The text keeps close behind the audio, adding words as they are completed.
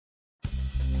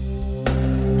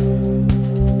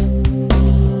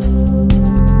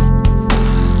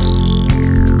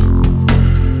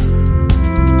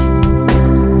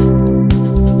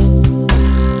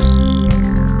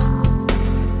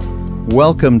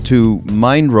Welcome to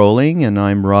Mind Rolling, and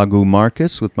I'm Raghu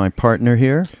Marcus with my partner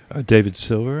here. David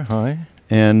Silver, hi.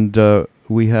 And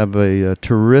we have a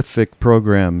terrific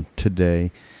program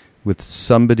today with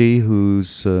somebody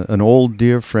who's an old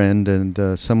dear friend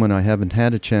and someone I haven't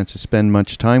had a chance to spend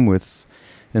much time with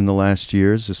in the last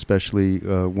years, especially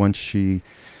once she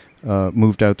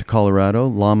moved out to Colorado,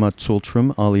 Lama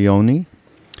Tsultrim, Allione.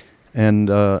 And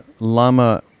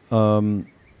Lama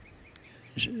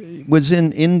was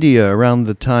in India around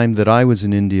the time that I was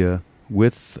in India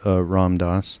with Ram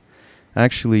Dass.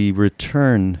 Actually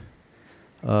returned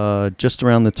just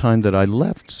around the time that I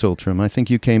left Tsultrim. I think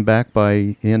you came back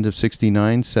by the end of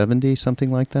 69, 70,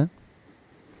 something like that?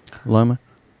 Lama?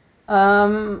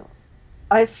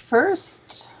 I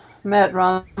first met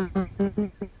Ram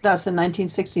Dass in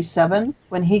 1967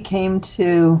 when he came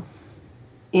to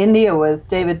India with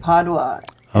David Padwa.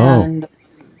 Oh. And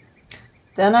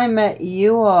then I met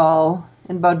you all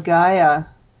in Bodh Gaya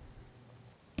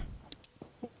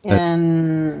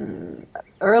in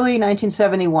early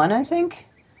 1971, I think.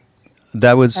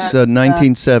 That was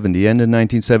 1970, end of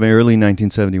 1970, early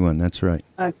 1971, that's right.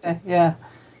 Okay, yeah.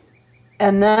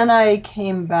 And then I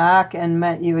came back and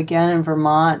met you again in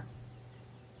Vermont.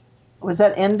 Was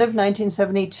that end of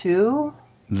 1972?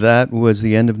 That was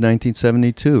the end of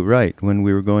 1972, right, when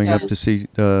we were going up to see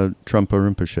Trungpa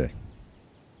Rinpoche.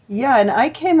 Yeah, and I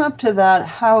came up to that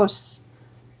house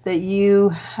that you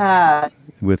had.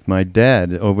 With my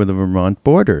dad over the Vermont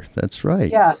border, that's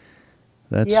right. Yeah.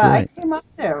 That's yeah, right. I came up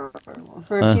there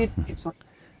for a few days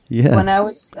yeah. when I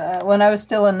was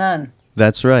still a nun.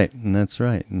 That's right,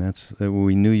 and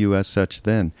we knew you as such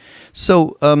then.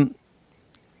 So,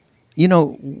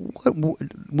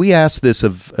 we ask this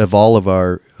of all of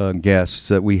our guests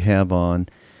that we have on,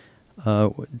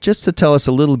 just to tell us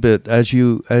a little bit as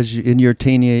you in your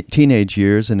teenage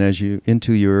years and as you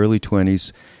into your early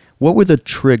 20s. What were the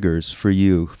triggers for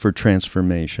you for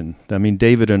transformation? I mean,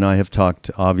 David and I have talked,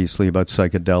 obviously, about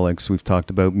psychedelics. We've talked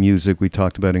about music. We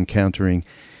talked about encountering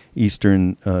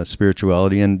Eastern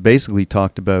spirituality, and basically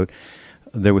talked about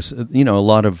there was, a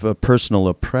lot of personal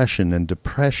oppression and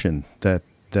depression that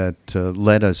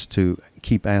led us to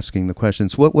keep asking the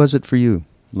questions. What was it for you,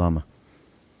 Lama?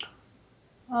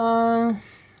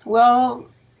 Well,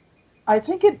 I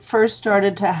think it first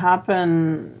started to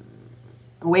happen.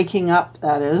 Waking up,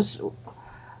 that is.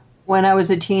 When I was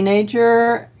a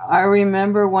teenager, I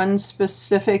remember one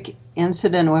specific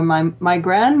incident when my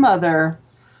grandmother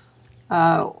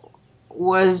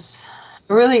was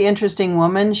a really interesting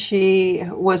woman. She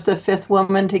was the fifth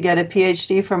woman to get a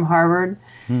PhD from Harvard,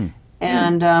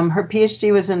 and her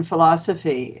PhD was in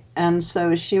philosophy. And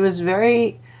so she was a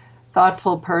very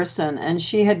thoughtful person, and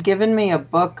she had given me a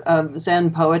book of Zen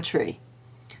poetry.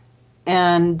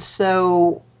 And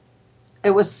so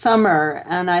it was summer,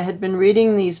 and I had been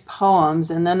reading these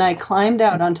poems, and then I climbed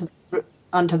out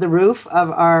onto the roof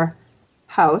of our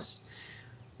house,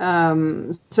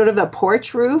 sort of the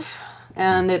porch roof,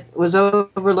 and it was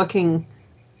overlooking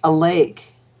a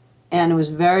lake, and it was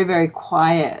very, very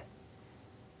quiet.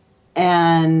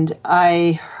 And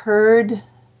I heard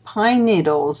pine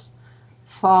needles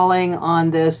falling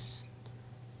on this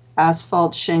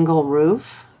asphalt shingle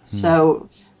roof. So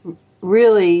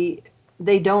really,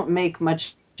 they don't make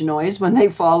much noise when they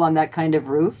fall on that kind of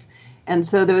roof. And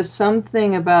so there was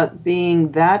something about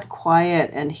being that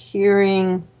quiet and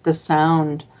hearing the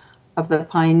sound of the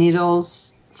pine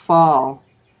needles fall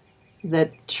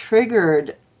that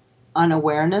triggered an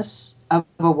awareness of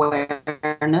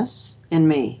awareness in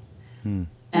me.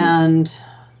 And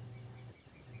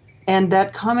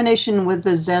that combination with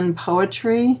the Zen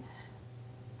poetry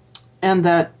and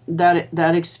that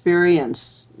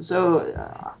experience. So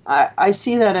I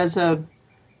see that as a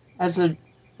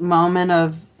moment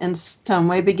of, in some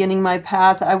way, beginning my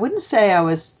path. I wouldn't say I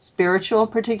was spiritual,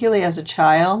 particularly as a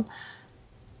child,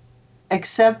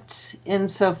 except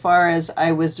insofar as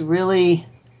I was really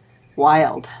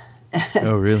wild.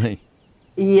 Oh, really?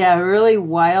 Yeah, really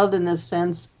wild in the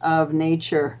sense of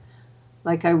nature.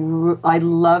 Like I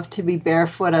love to be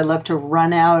barefoot. I love to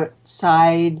run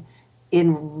outside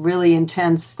in really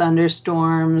intense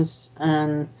thunderstorms,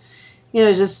 and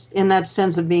just in that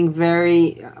sense of being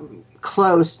very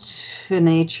close to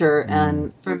nature.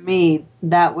 And for me,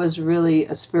 that was really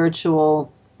a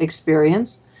spiritual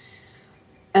experience.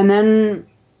 And then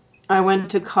I went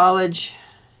to college,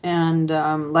 and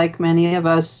like many of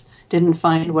us, didn't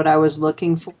find what I was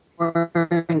looking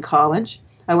for in college.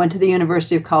 I went to the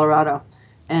University of Colorado,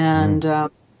 and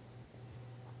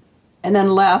then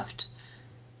left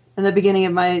in the beginning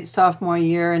of my sophomore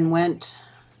year and went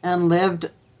and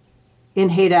lived in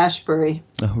Haight-Ashbury.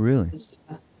 Oh, really? It was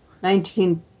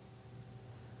 19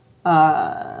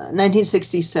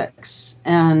 1966,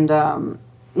 and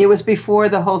it was before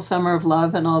the whole Summer of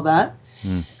Love and all that.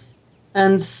 Mm.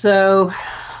 And so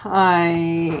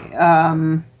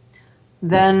I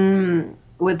then,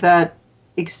 with that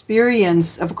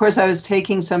experience, of course, I was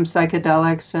taking some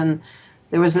psychedelics, and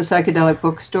there was a psychedelic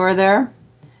bookstore there.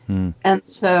 Mm. And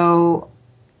so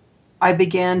I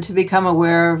began to become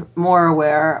more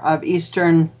aware of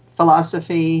Eastern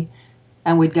philosophy,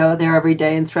 and we'd go there every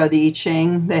day and throw the I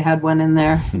Ching. They had one in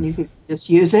there, and you could just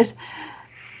use it.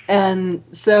 And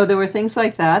so there were things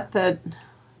like that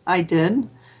I did.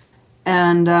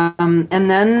 And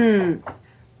then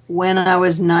when I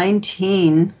was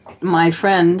 19, my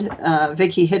friend,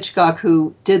 Vicky Hitchcock,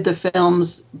 who did the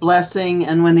films Blessing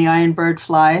and When the Iron Bird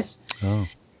Flies, Oh.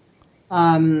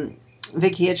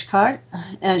 Vicky Hitchcock,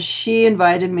 and she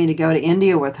invited me to go to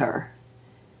India with her.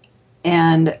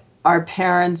 And our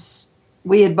parents,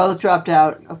 we had both dropped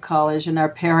out of college, and our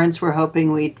parents were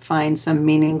hoping we'd find some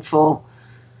meaningful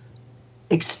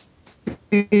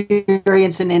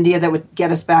experience in India that would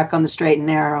get us back on the straight and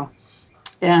narrow.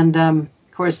 And of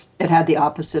course, it had the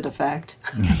opposite effect.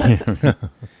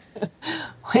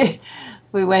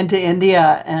 we went to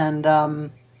India, and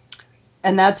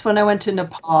that's when I went to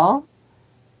Nepal.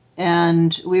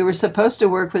 And we were supposed to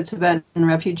work with Tibetan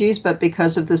refugees, but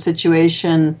because of the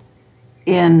situation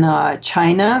in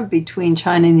China, between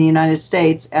China and the United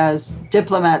States, as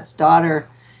diplomat's daughter,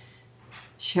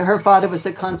 her father was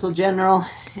the consul general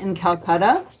in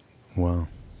Calcutta. Wow.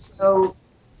 So,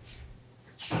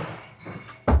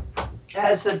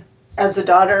 as a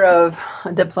daughter of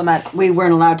a diplomat, we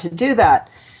weren't allowed to do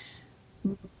that.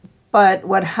 But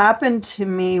what happened to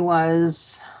me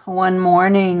was one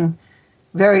morning,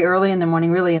 very early in the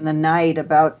morning, really in the night,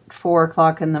 about 4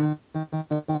 o'clock in the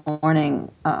morning,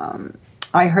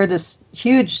 I heard this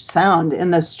huge sound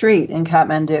in the street in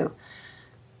Kathmandu.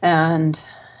 And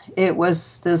it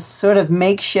was this sort of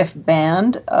makeshift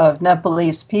band of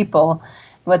Nepalese people.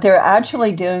 What they were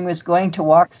actually doing was going to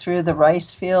walk through the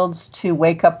rice fields to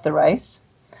wake up the rice.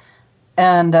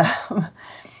 And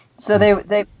so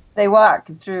they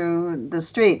walked through the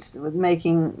streets with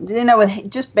with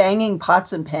just banging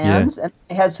pots and pans. Yeah. And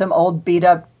they had some old beat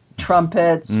up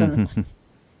trumpets and,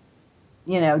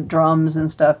 drums and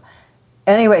stuff.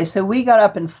 Anyway, so we got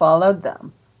up and followed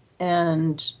them.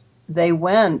 And they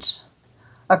went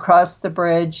across the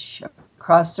bridge,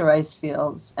 across the rice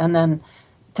fields, and then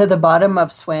to the bottom of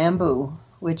Swambhu,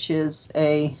 which is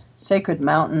a sacred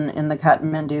mountain in the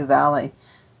Kathmandu Valley.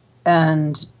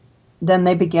 And then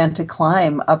they began to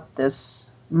climb up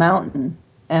this mountain,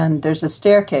 and there's a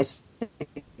staircase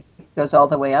that goes all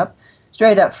the way up,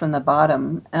 straight up from the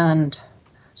bottom. And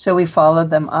so we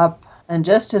followed them up, and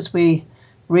just as we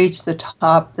reached the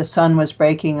top, the sun was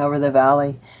breaking over the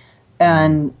valley,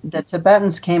 and the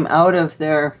Tibetans came out of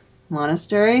their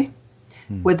monastery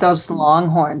with those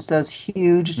longhorns, those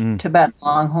huge Tibetan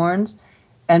longhorns,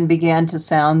 and began to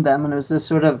sound them. And it was this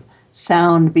sort of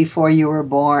sound before you were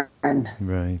born.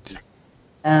 Right.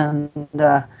 And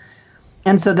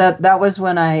so that was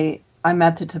when I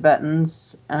met the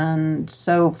Tibetans. And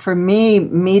so for me,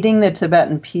 meeting the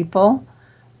Tibetan people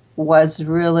was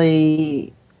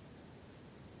really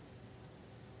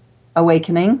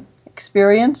awakening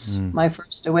experience, my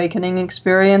first awakening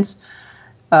experience,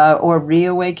 or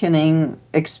reawakening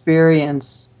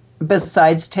experience,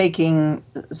 besides taking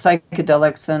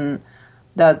psychedelics and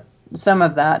some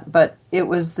of that. But it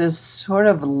was this sort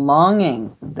of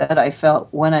longing that I felt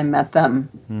when I met them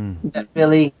that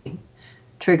really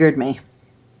triggered me.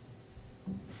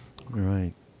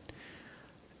 Right.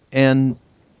 And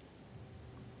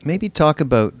maybe talk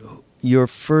about your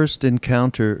first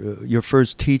encounter, your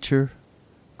first teacher,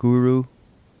 guru.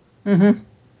 Mm-hmm.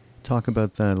 Talk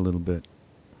about that a little bit.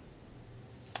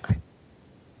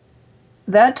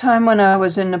 That time when I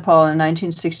was in Nepal in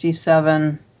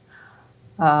 1967,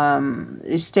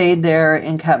 I stayed there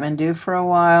in Kathmandu for a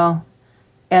while.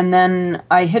 And then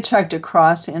I hitchhiked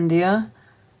across India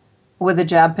with a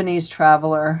Japanese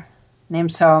traveler named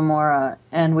Sawamura,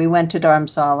 and we went to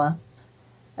Dharamsala.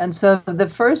 And so the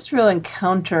first real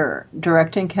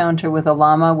direct encounter with a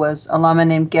Lama was a Lama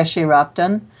named Geshe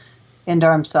Raptan in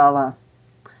Dharamsala.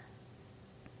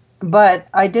 But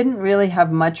I didn't really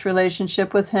have much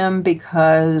relationship with him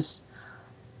because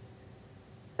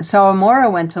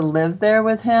Sawamura went to live there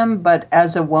with him, but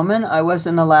as a woman, I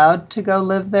wasn't allowed to go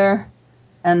live there.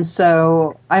 And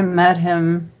so I met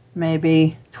him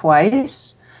maybe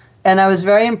twice, and I was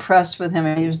very impressed with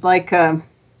him. He was like a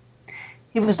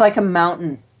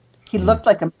mountain. He looked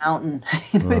like a mountain.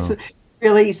 He was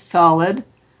really solid,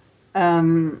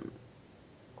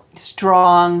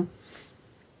 strong,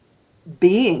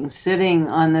 being sitting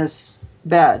on this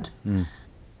bed. Mm.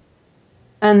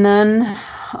 And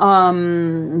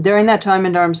then during that time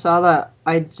in Dharamsala,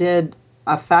 I did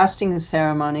a fasting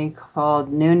ceremony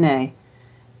called Nune.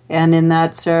 And in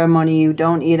that ceremony, you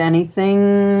don't eat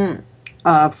anything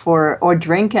or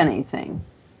drink anything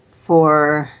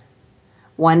for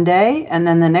one day. And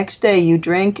then the next day, you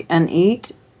drink and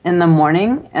eat in the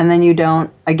morning. And then you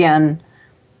don't, again,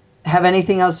 have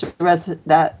anything else the rest of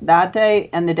that day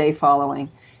and the day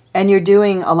following. And you're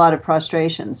doing a lot of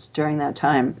prostrations during that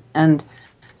time. And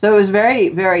so it was very,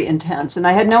 very intense. And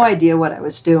I had no idea what I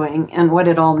was doing and what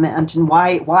it all meant and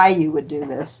why you would do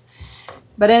this.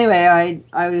 But anyway,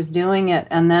 I was doing it.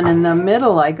 And then in the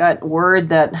middle, I got word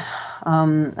that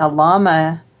a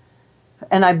Lama,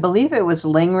 and I believe it was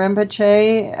Ling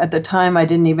Rinpoche. At the time, I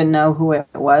didn't even know who it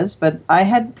was. But I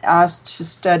had asked to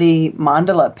study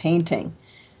mandala painting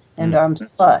in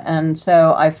Dharamsala. And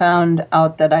so I found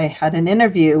out that I had an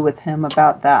interview with him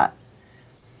about that.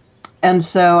 And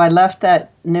so I left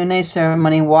that Nune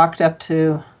ceremony, walked up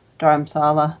to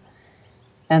Dharamsala,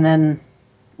 and then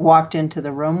walked into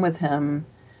the room with him.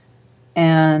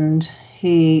 And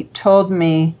he told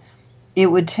me it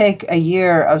would take a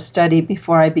year of study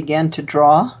before I began to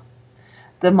draw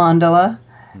the mandala.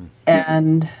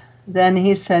 And then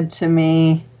he said to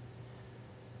me,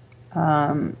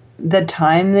 the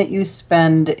time that you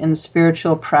spend in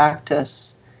spiritual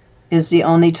practice is the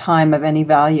only time of any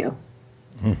value.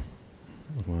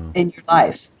 Wow. In your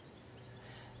life.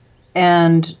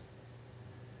 And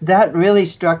that really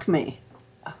struck me.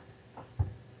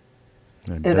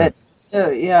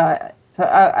 So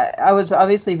I was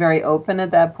obviously very open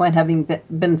at that point, having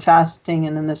been fasting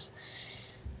and in this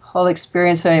whole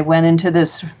experience. I went into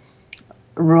this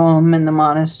room in the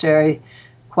monastery,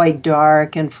 quite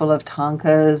dark and full of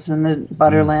tankas and the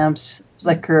butter lamps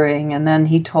flickering. And then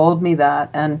he told me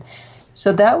that. And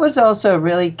so that was also a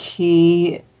really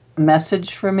key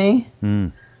message for me.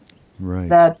 Right.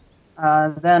 That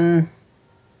then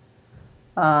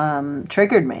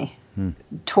triggered me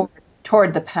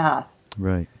toward the path.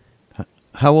 Right.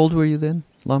 How old were you then,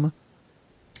 Lama?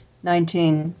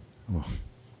 19. Oh.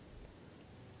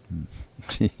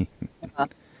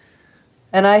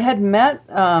 And I had met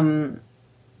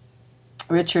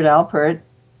Richard Alpert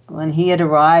when he had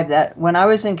arrived. When I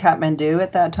was in Kathmandu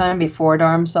at that time, before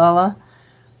Dharamsala,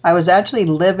 I was actually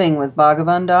living with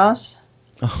Bhagavan Das.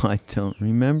 Oh, I don't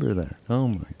remember that. Oh,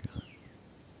 my God.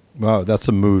 Wow, that's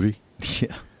a movie.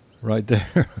 Yeah. Right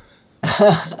there.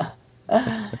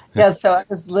 Yeah, so I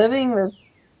was living with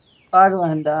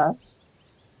Bhagavan Das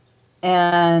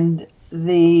and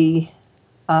in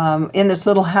this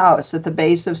little house at the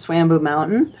base of Swambhu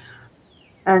Mountain.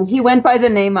 And he went by the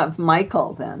name of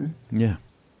Michael then. Yeah.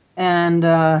 And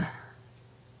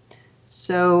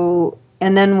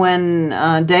and then when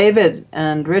David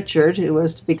and Richard, who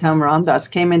was to become Ram Dass,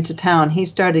 came into town, he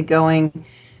started going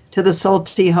to the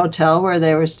Tsultrim hotel where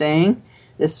they were staying,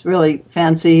 this really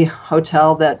fancy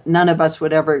hotel that none of us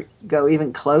would ever go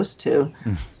even close to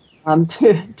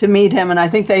meet him. And I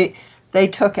think they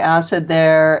took acid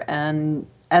there, and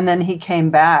then he came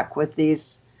back with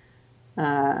these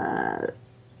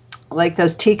like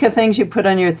those tika things you put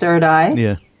on your third eye.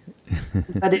 Yeah.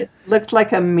 But it looked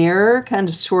like a mirror, kind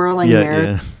of swirling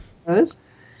mirror. Yeah.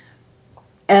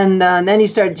 And then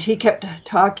he kept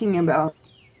talking about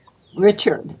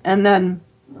Richard. And then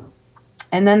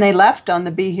they left on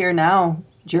the Be Here Now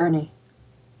journey.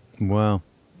 Wow.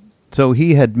 So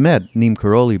he had met Neem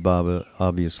Karoli Baba,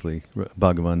 obviously,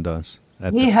 Bhagavan Das.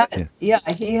 He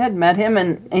had met him,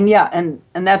 and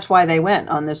that's why they went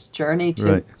on this journey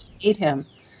to meet him.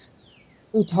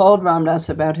 He told Ram Dass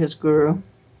about his guru.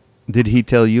 Did he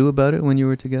tell you about it when you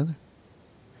were together?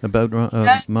 About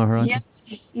Maharaja?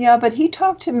 Yeah, but he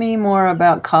talked to me more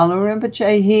about Kalu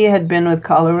Rinpoche. He had been with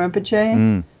Kalu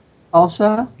Rinpoche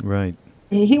also. Right.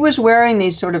 He was wearing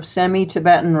these sort of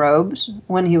semi-Tibetan robes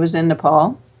when he was in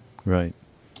Nepal. Right.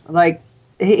 Like,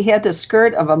 he had the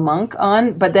skirt of a monk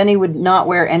on, but then he would not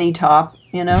wear any top,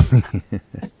 you know?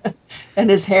 And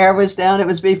his hair was down. It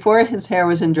was before his hair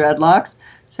was in dreadlocks.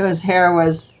 So his hair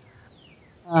was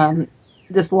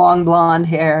this long blonde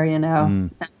hair, you know.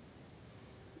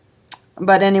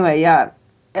 But anyway, yeah.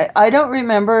 I don't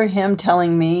remember him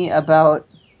telling me about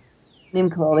Neem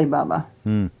Karoli Baba.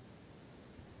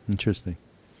 Interesting.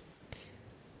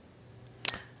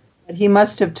 But he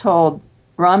must have told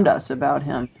Ram Dass about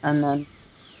him, and then,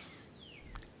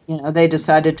 they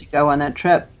decided to go on that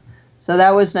trip. So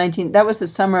that was the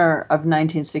summer of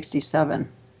 1967.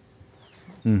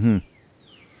 Mm-hmm.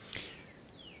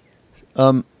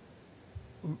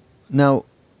 Now,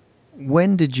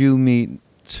 when did you meet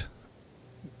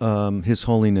His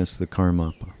Holiness the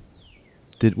Karmapa?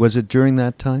 Was it during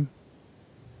that time?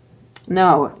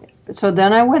 No. So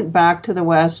then I went back to the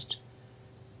West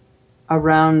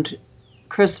around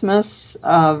Christmas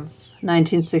of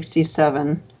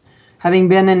 1967, having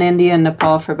been in India and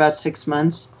Nepal for about 6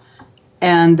 months.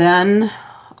 And then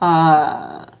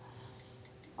I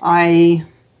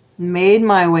made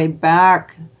my way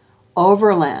back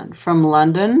overland from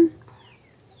London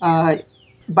by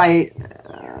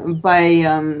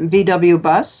VW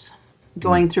bus,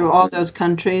 going through all those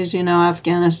countries,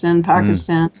 Afghanistan,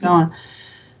 Pakistan, so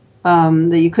on,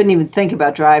 that you couldn't even think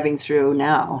about driving through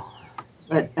now.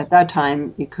 But at that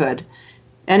time, you could.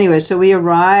 Anyway, so we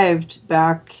arrived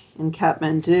back in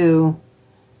Kathmandu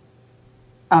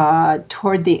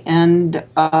toward the end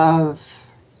of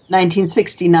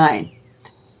 1969.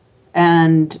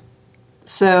 And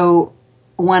so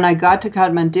when I got to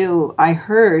Kathmandu, I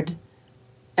heard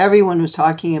everyone was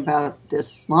talking about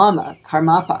this Lama,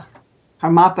 Karmapa.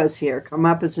 Karmapa's here.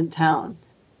 Karmapa's in town.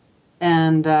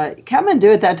 And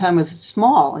Kathmandu at that time was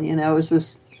small. It was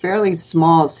this fairly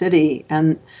small city.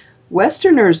 And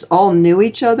Westerners all knew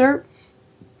each other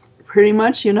pretty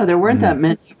much. There weren't that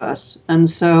many of us. And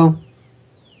so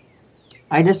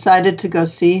I decided to go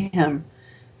see him.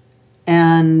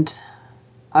 And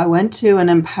I went to an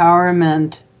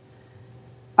empowerment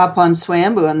up on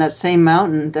Swayambhu, on that same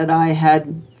mountain that I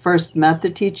had first met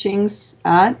the teachings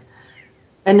at.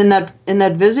 And in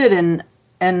that visit in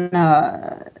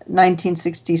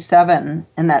 1967,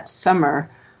 in that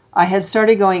summer, I had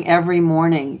started going every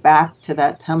morning back to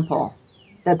that temple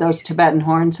that those Tibetan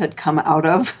horns had come out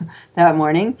of that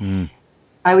morning.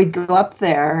 I would go up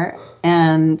there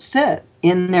and sit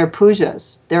in their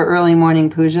pujas, their early morning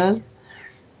pujas.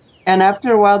 And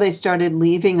after a while, they started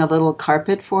leaving a little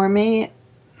carpet for me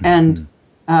and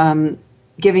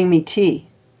giving me tea.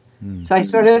 So I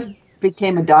sort of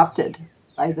became adopted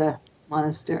by the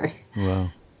monastery.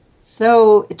 Wow.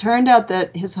 So it turned out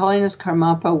that His Holiness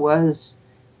Karmapa was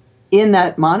in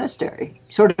that monastery,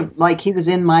 sort of like he was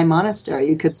in my monastery,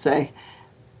 you could say.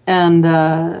 And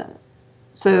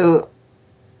so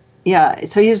he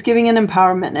was giving an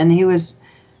empowerment, and he was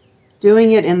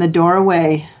doing it in the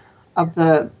doorway of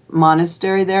the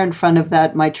monastery there in front of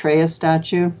that Maitreya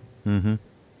statue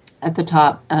at the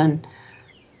top. And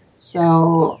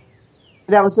so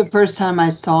that was the first time I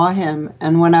saw him.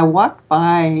 And when I walked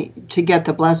by to get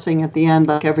the blessing at the end,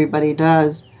 like everybody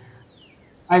does,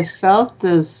 I felt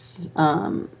this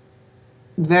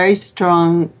very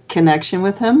strong connection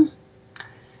with him.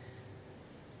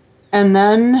 And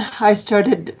then I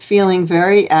started feeling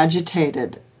very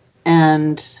agitated.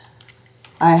 And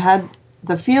I had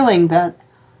the feeling that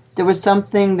there was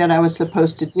something that I was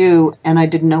supposed to do, and I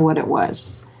didn't know what it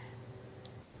was.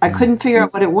 I couldn't figure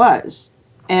out what it was.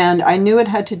 And I knew it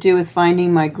had to do with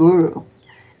finding my guru.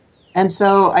 And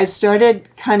so I started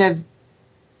kind of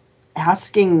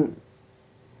asking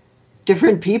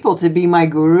different people to be my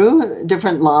guru,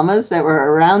 different lamas that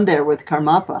were around there with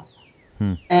Karmapa.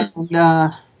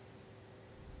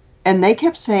 And they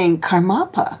kept saying,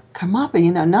 Karmapa,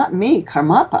 not me,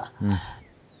 Karmapa.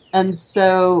 And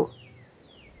so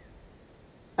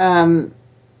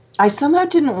I somehow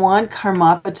didn't want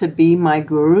Karmapa to be my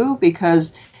guru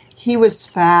because he was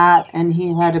fat and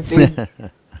he had a big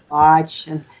watch,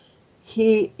 and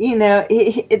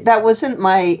that wasn't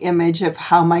my image of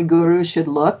how my guru should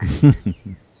look.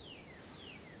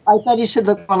 I thought he should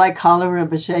look more like Kala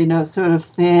Rinpoche, sort of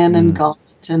thin and gaunt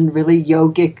and really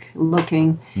yogic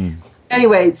looking.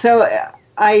 Anyway, so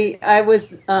I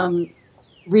was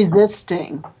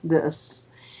resisting this.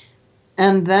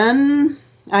 And then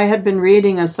I had been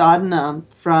reading a sadhana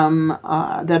from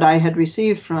that I had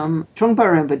received from Trungpa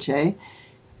Rinpoche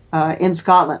in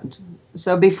Scotland.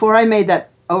 So before I made that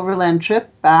overland trip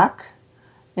back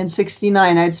in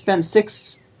 69, I'd spent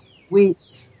 6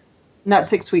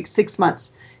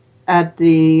 months at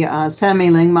the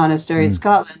Sameling Monastery in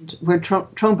Scotland, where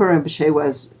Trungpa Rinpoche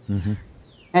was.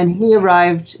 And he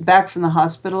arrived back from the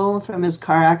hospital from his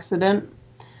car accident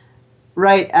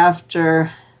right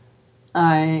after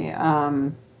I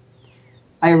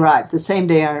arrived, the same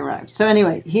day I arrived. So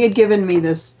anyway, he had given me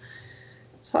this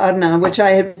sadhana, which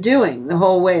I had been doing the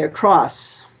whole way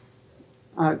across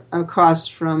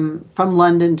from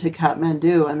London to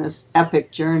Kathmandu on this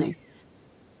epic journey.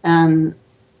 And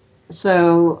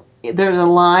so there's a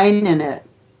line in it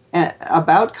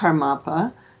about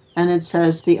Karmapa, and it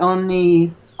says, the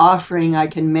only offering I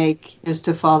can make is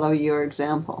to follow your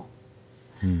example.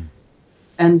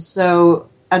 And so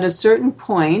at a certain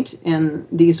point in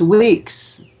these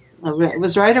weeks, it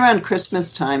was right around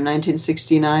Christmas time,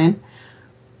 1969,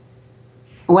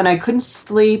 when I couldn't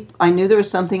sleep, I knew there was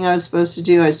something I was supposed to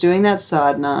do. I was doing that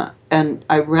sadhana, and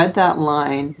I read that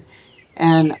line,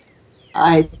 and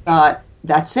I thought,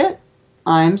 that's it.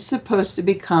 I'm supposed to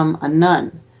become a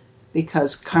nun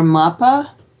because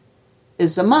Karmapa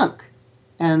is a monk.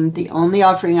 And the only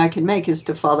offering I can make is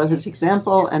to follow his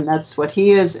example, and that's what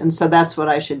he is, and so that's what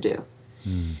I should do.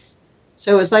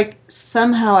 So it was like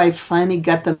somehow I finally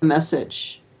got the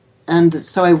message. And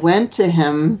so I went to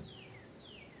him,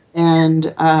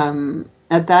 and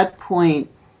at that point,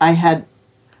 I had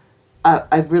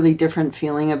a really different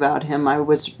feeling about him. I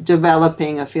was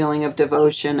developing a feeling of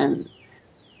devotion and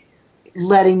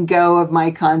letting go of my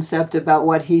concept about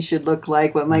what he should look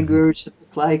like, what my guru should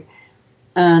look like.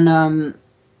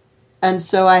 And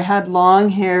so I had long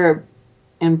hair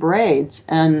in braids,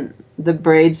 and the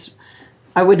braids,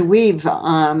 I would weave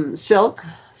silk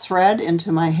thread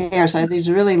into my hair. So I had these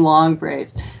really long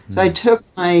braids. So I took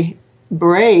my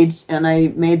braids and I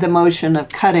made the motion of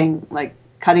cutting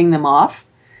them off.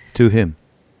 To him.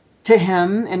 To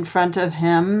him, in front of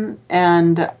him.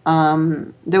 And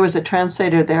there was a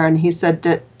translator there, and he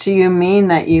said, do you mean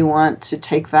that you want to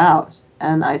take vows?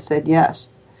 And I said,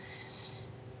 yes.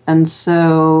 And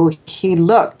so he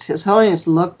looked, His Holiness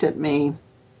looked at me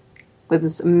with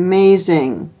this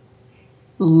amazing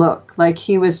look, like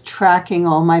he was tracking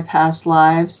all my past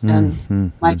lives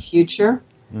and my future.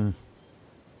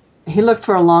 He looked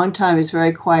for a long time. He was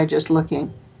very quiet, just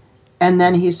looking. And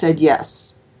then he said,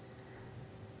 yes.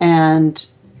 And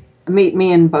meet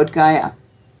me in Bodh Gaya.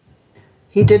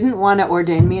 He didn't want to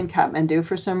ordain me in Kathmandu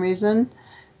for some reason.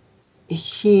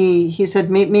 He said,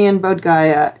 meet me in Bodh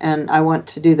Gaya, and I want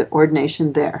to do the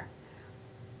ordination there.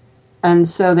 And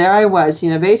so there I was,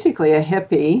 basically a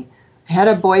hippie. I had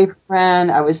a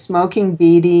boyfriend. I was smoking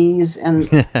beedies and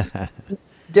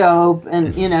dope,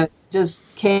 and,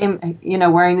 just came,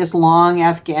 wearing this long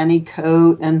Afghani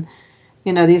coat, and,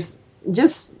 these,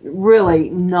 just really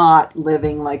not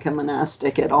living like a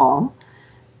monastic at all.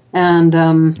 And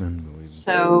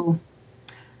so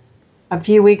a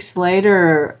few weeks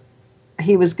later,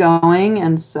 he was going,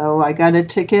 and so I got a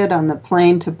ticket on the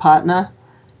plane to Patna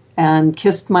and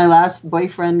kissed my last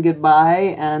boyfriend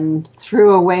goodbye and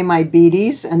threw away my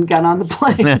beadies and got on the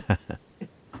plane.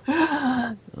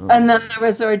 And then I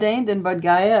was ordained in Bodh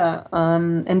Gaya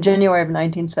in January of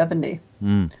 1970.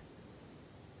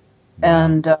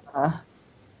 And I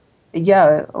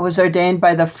was ordained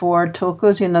by the four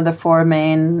tulkus, the four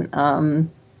main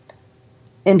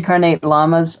incarnate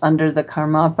lamas under the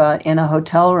Karmapa in a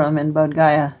hotel room in Bodh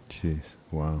Gaya. Jeez,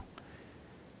 wow.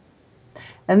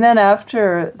 And then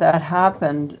after that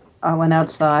happened, I went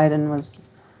outside and was,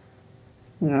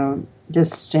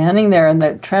 just standing there, and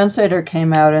the translator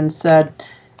came out and said,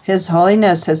 His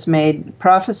Holiness has made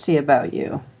prophecy about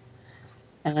you.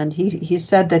 And he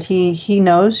said that he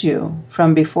knows you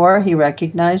from before, he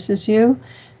recognizes you,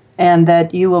 and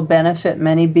that you will benefit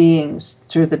many beings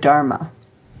through the Dharma.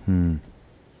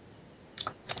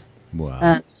 Wow.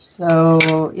 And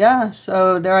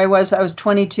so there I was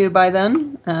 22 by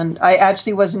then, and I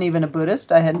actually wasn't even a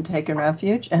Buddhist. I hadn't taken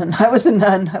refuge, and I was a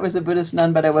nun. I was a Buddhist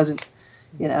nun, but I wasn't,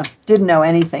 didn't know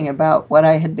anything about what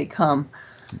I had become.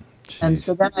 Jeez. And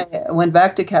so then I went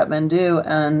back to Kathmandu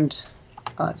and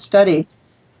studied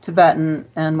Tibetan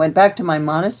and went back to my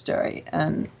monastery,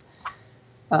 and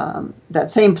that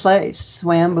same place,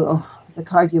 Swayambhu, the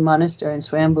Khargyu monastery in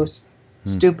Swayambhu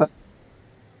Stupa,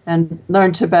 and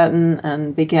learned Tibetan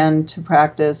and began to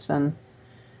practice, and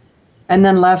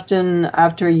then left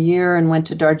after a year and went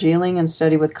to Darjeeling and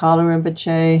studied with Kala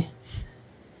Rinpoche,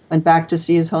 went back to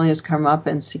see His Holiness Karmapa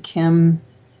in Sikkim,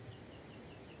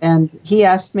 and he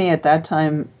asked me at that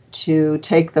time to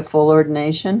take the full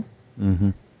ordination.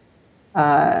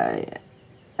 At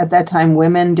that time,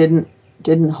 women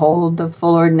didn't hold the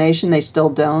full ordination. They still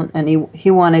don't, and he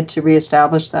wanted to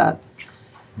reestablish that.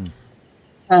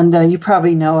 And you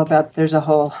probably know about, there's a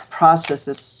whole process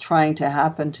that's trying to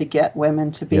happen to get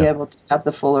women to be able to have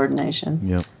the full ordination.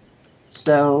 Yep.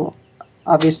 So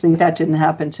obviously that didn't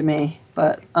happen to me.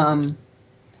 But so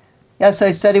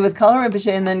I studied with Kala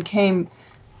Rinpoche and then came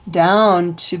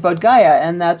down to Bodh Gaya,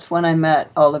 and that's when I met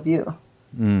all of you.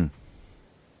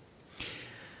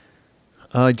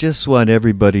 I just want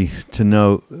everybody to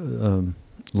know,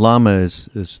 Lama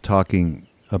is talking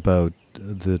about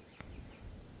the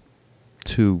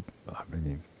two. I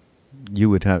mean, you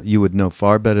would know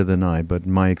far better than I, but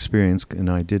in my experience, and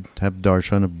I did have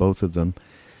darshan of both of them,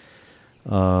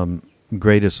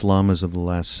 greatest lamas of the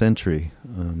last century,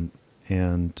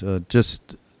 and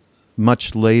just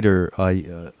much later,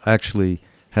 I actually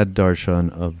had darshan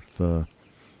of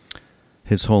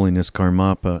His Holiness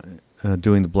Karmapa.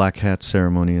 doing the Black Hat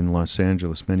ceremony in Los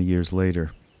Angeles many years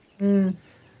later.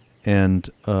 And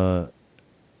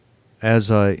as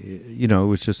it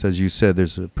was just as you said,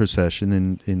 there's a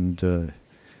procession, and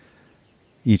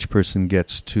each person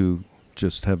gets to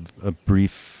just have a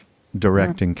brief,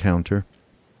 direct encounter.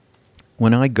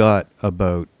 When I got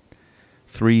about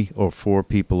 3 or 4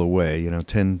 people away,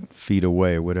 10 feet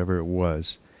away, or whatever it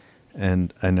was,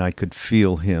 and I could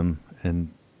feel him,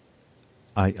 and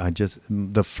I just,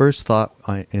 the first thought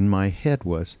in my head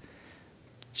was,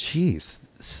 geez,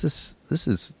 this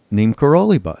is Neem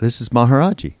Karoli Baba. This is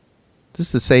Maharaji. This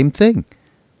is the same thing.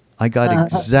 I got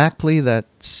exactly that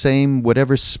same,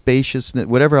 whatever spaciousness,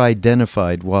 whatever I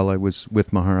identified while I was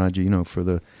with Maharaji, for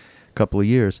the couple of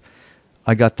years.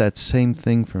 I got that same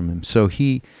thing from him. So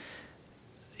he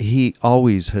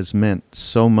always has meant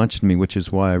so much to me, which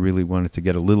is why I really wanted to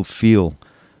get a little feel,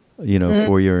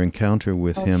 for your encounter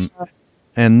with him. Sure.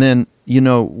 And then,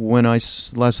 when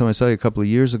last time I saw you a couple of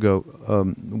years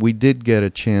ago, we did get a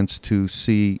chance to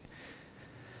see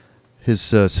his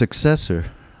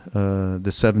successor, the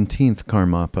 17th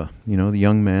Karmapa, the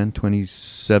young man,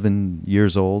 27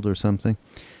 years old or something.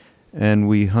 And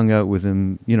we hung out with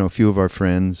him, a few of our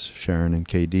friends, Sharon and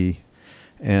KD,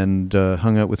 and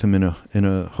hung out with him in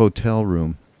a hotel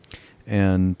room.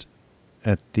 And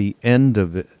at the end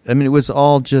of it, it was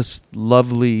all just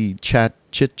lovely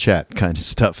chit-chat kind of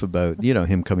stuff about,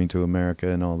 him coming to America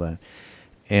and all that.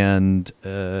 And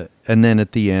then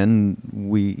at the end,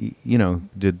 we,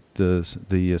 did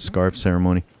the scarf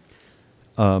ceremony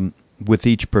with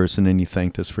each person, and he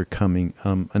thanked us for coming.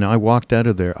 And I walked out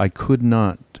of there. I could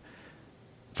not.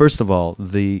 First of all,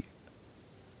 the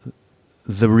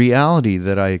reality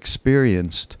that I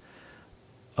experienced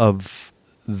of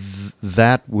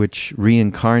that which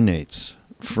reincarnates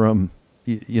from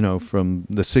from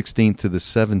the 16th to the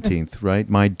 17th, right?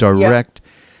 My direct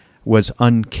was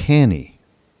uncanny.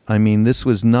 This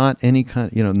was not any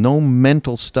kind, no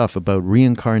mental stuff about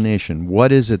reincarnation.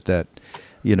 What is it that,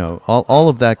 all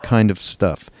of that kind of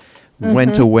stuff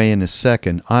went away in a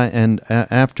second.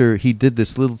 After he did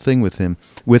this little thing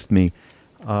with me,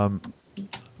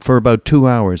 for about 2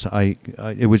 hours,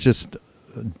 it was just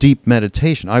deep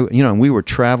meditation. And we were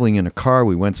traveling in a car.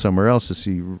 We went somewhere else to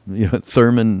see, Robert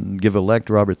Thurman give a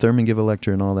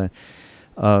lecture and all that.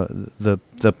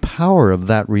 The power of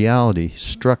that reality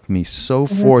struck me so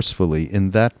forcefully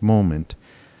in that moment.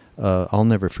 I'll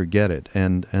never forget it.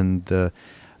 And the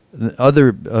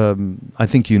other, I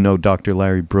think Dr.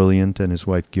 Larry Brilliant and his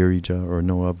wife Girija, or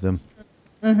know of them.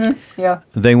 Yeah.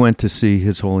 They went to see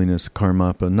His Holiness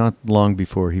Karmapa not long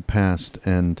before he passed,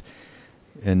 and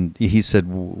he said,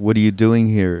 "What are you doing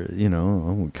here?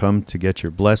 We come to get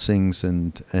your blessings."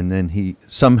 And then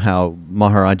somehow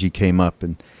Maharaji came up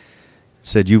and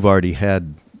said, "You've already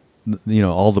had,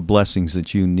 all the blessings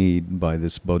that you need by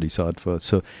this bodhisattva."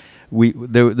 So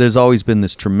there's always been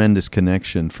this tremendous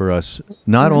connection for us,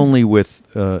 not only with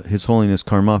His Holiness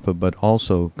Karmapa, but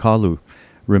also Kalu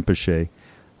Rinpoche,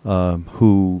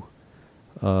 who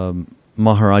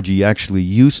Maharaji actually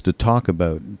used to talk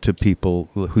about to people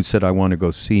who said, "I want to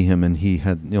go see him," and he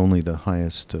had only the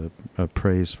highest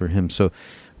praise for him. So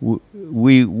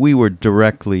we were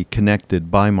directly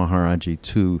connected by Maharaji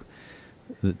to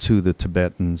the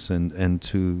Tibetans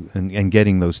and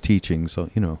getting those teachings,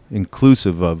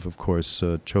 inclusive of course,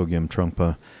 Chogyam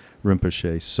Trungpa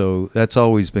Rinpoche. So that's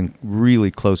always been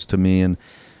really close to me, and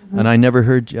I never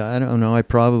heard. I don't know. I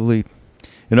probably.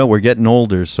 We're getting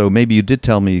older, so maybe you did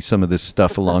tell me some of this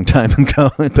stuff a long time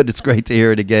ago, but it's great to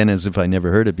hear it again as if I never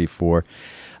heard it before.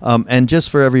 And just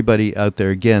for everybody out there,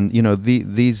 again,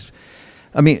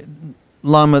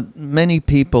 Lama, many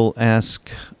people ask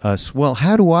us, well,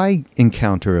 how do I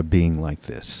encounter a being like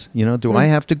this? Do I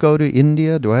have to go to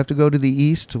India? Do I have to go to the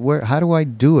East? How do I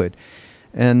do it?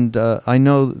 And I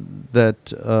know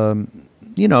that,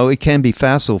 it can be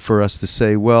facile for us to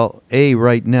say, well,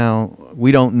 right now,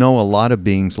 we don't know a lot of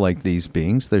beings like these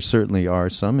beings. There certainly are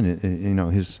some, and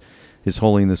His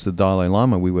Holiness the Dalai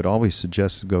Lama, we would always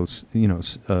suggest to go,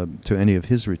 to any of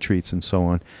his retreats and so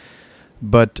on.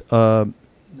 But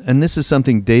and this is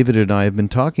something David and I have been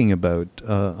talking about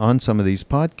on some of these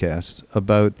podcasts,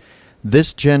 about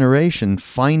this generation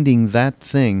finding that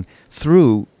thing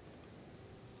through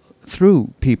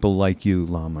people like you,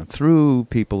 Lama, through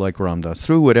people like Ramdas,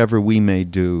 through whatever we may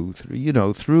do,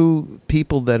 through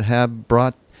people that have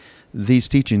brought these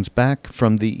teachings back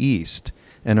from the East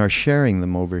and are sharing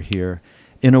them over here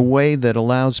in a way that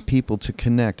allows people to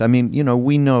connect.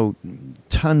 We know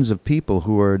tons of people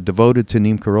who are devoted to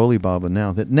Neem Karoli Baba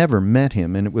now that never met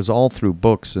him, and it was all through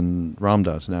books and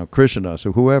Ramdas, now Krishnadas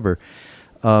or whoever.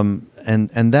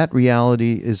 And that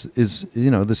reality is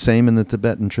the same in the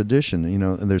Tibetan tradition.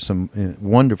 And there's some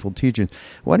wonderful teachings.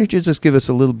 Why don't you just give us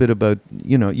a little bit about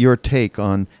your take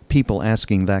on people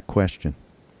asking that question?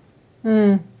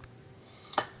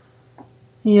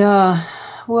 Yeah,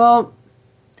 well,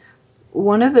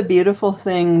 one of the beautiful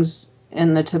things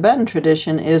in the Tibetan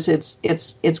tradition is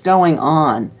it's going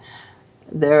on.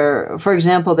 There, for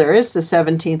example, there is the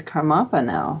 17th Karmapa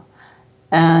now,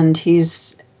 and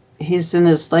he's in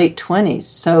his late 20s.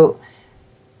 So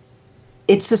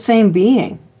it's the same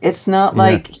being. It's not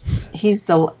like he's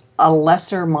a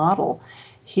lesser model.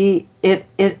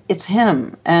 It's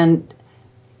him, and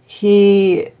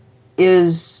he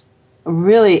is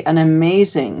really an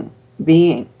amazing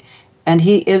being. And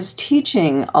he is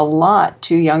teaching a lot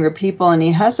to younger people, and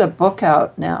he has a book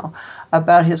out now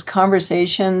about his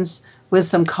conversations with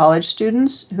some college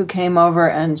students who came over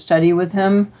and studied with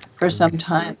him for some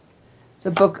time. It's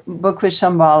a book with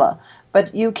Shambhala.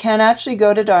 But you can actually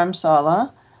go to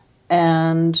Dharamsala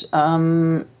and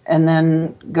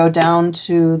then go down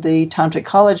to the Tantric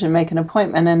College and make an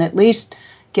appointment and at least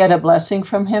get a blessing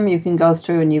from him. You can go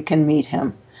through and you can meet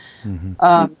him.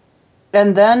 Mm-hmm.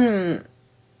 And then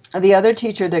the other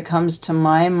teacher that comes to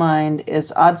my mind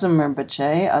is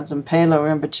Adzam Pelo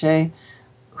Rinpoche,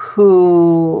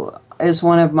 who is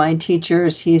one of my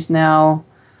teachers. He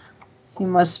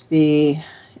must be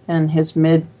in his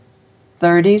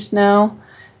mid-30s now.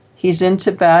 He's in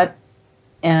Tibet,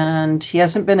 and he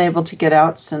hasn't been able to get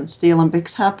out since the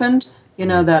Olympics happened,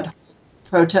 that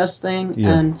protest thing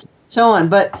and so on.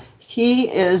 But he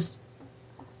is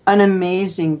an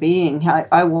amazing being.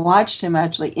 I watched him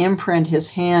actually imprint his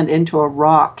hand into a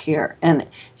rock here, and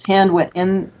his hand went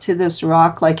into this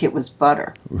rock like it was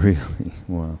butter. Really?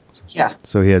 Wow. Yeah.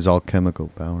 So he has alchemical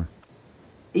power.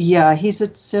 Yeah, he's a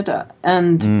siddha,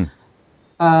 and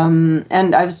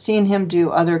I've seen him do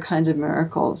other kinds of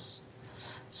miracles.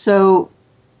 So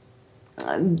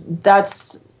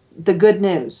that's the good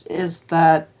news, is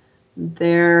that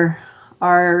there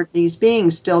are these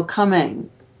beings still coming.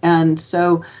 And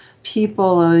so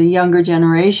people, a younger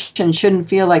generation, shouldn't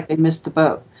feel like they missed the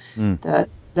boat, that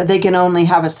they can only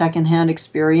have a secondhand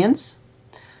experience.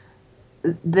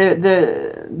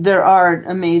 There are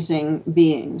amazing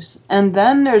beings. And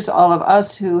then there's all of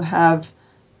us who have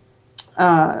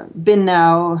been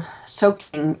now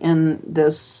soaking in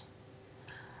this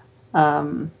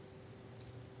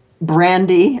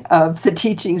brandy of the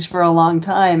teachings for a long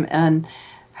time and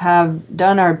have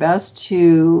done our best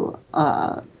to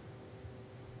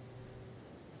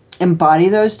embody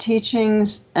those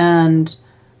teachings and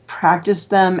practice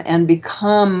them and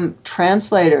become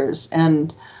translators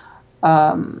and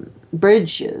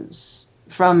bridges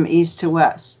from east to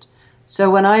west.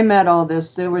 So when I met all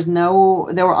this, there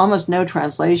were almost no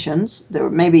translations. There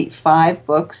were maybe 5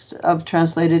 books of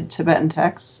translated Tibetan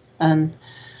texts, and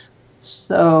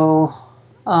so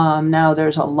now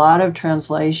there's a lot of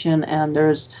translation, and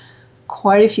there's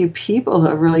quite a few people who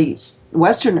are really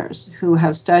Westerners who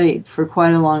have studied for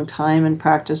quite a long time and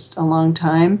practiced a long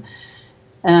time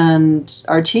and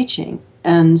are teaching.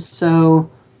 And so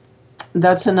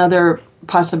that's another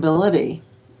possibility.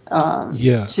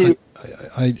 Sorry.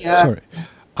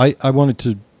 I wanted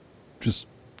to just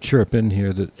chirp in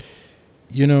here that,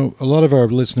 a lot of our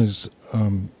listeners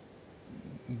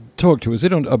talk to us. They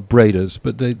don't upbraid us,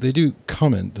 but they do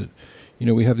comment that,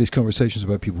 we have these conversations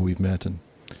about people we've met and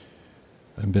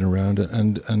been around,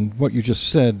 and what you just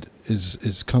said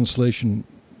is consolation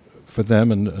for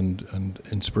them and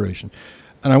inspiration.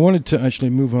 And I wanted to actually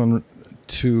move on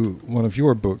to one of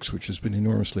your books, which has been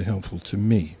enormously helpful to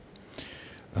me.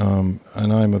 And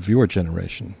I'm of your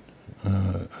generation,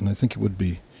 and I think it would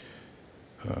be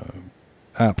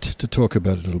apt to talk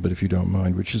about it a little bit, if you don't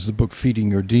mind, which is the book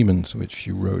Feeding Your Demons, which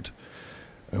you wrote,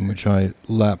 and which I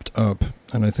lapped up,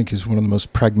 and I think is one of the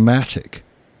most pragmatic,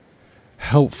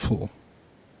 helpful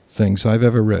things I've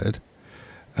ever read.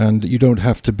 And you don't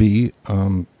have to be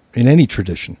in any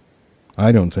tradition,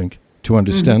 I don't think, to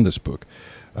understand this book.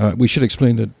 We should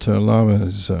explain that Lama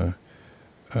is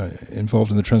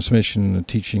involved in the transmission and the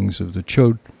teachings of the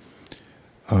Chod,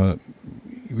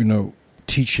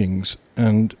 teachings,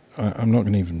 and I'm not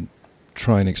going to even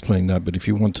try and explain that, but if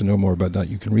you want to know more about that,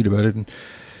 you can read about it.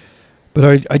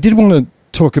 But I did want to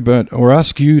talk about, or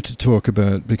ask you to talk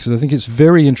about, because I think it's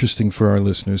very interesting for our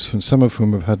listeners, some of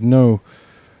whom have had no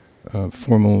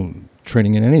formal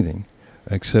training in anything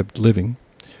except living.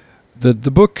 The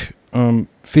book,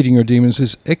 Feeding Your Demons,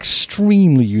 is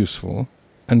extremely useful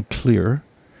and clear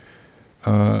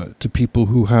to people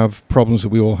who have problems that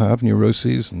we all have,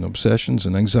 neuroses and obsessions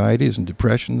and anxieties and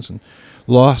depressions and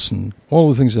loss and all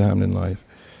the things that happen in life.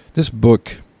 this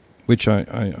book, which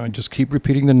I just keep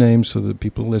repeating the name so that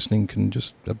people listening can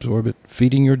just absorb it,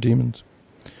 Feeding Your Demons.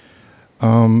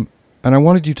 And I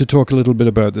wanted you to talk a little bit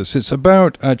about this. It's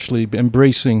about actually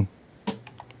embracing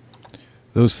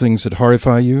those things that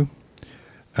horrify you,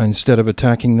 instead of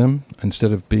attacking them,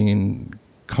 instead of being in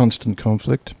constant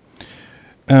conflict.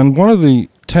 And one of the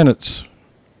tenets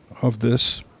of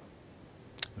this,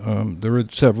 there are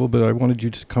several, but I wanted you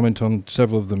to comment on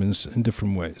several of them in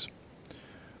different ways.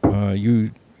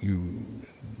 You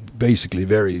basically,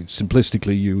 very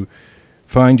simplistically, you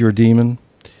find your demon,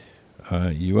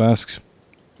 you ask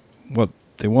what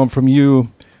they want from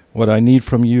you, what I need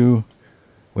from you.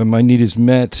 When my need is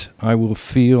met, I will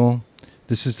feel.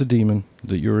 This is the demon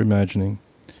that you're imagining.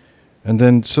 And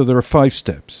then, so there are 5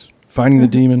 steps. Finding the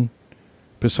demon,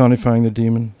 personifying the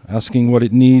demon, asking what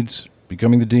it needs,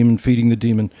 becoming the demon, feeding the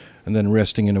demon, and then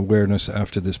resting in awareness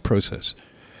after this process.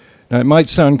 Now, it might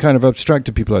sound kind of abstract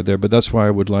to people out there, but that's why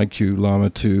I would like you, Lama,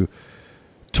 to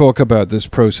talk about this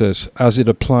process as it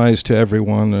applies to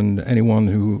everyone and anyone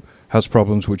who has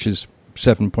problems, which is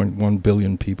 7.1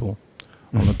 billion people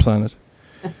on the planet.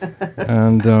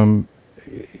 And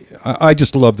I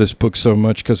just love this book so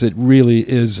much because it really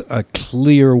is a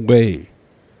clear way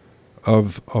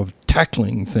of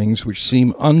tackling things which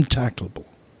seem untackleable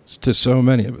to so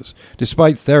many of us.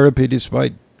 Despite therapy,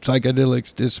 despite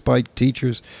psychedelics, despite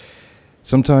teachers,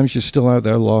 sometimes you're still out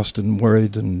there lost and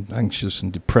worried and anxious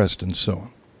and depressed and so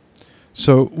on.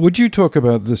 So would you talk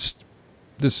about this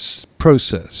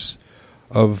process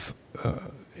of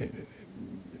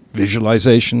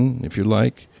visualization, if you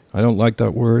like? I don't like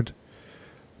that word.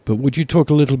 But would you talk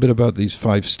a little bit about these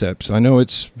 5 steps? I know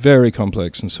it's very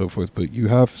complex and so forth, but you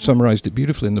have summarized it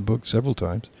beautifully in the book several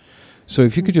times. So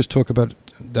if you could just talk about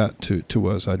that to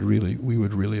us, we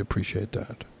would really appreciate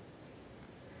that.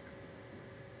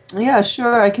 Yeah,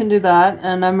 sure, I can do that,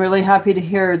 and I'm really happy to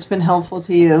hear it's been helpful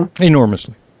to you.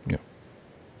 Enormously, yeah.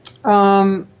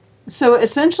 So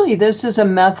essentially, this is a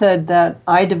method that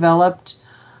I developed.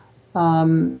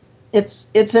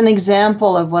 It's an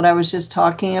example of what I was just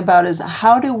talking about, is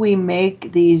how do we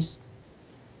make these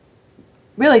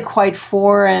really quite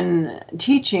foreign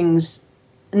teachings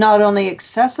not only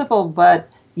accessible but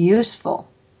useful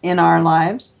in our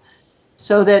lives,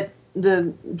 so that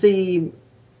the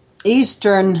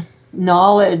Eastern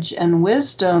knowledge and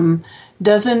wisdom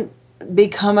doesn't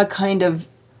become a kind of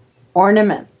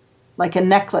ornament, like a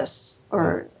necklace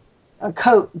or a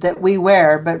coat that we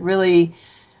wear, but really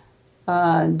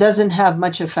doesn't have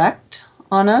much effect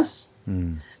on us.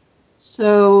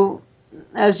 So,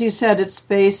 as you said, it's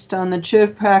based on the true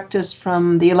practice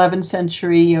from the 11th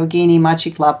century yogini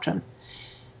Machiklaptan.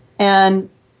 And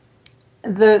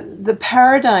the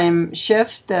paradigm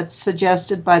shift that's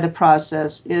suggested by the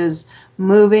process is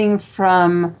moving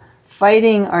from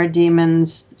fighting our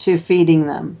demons to feeding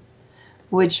them,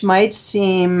 which might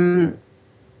seem,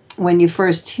 when you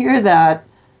first hear that,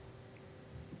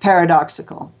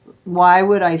 paradoxical. Why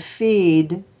would I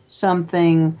feed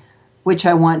something which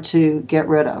I want to get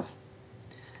rid of?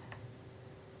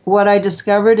 What I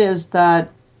discovered is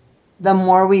that the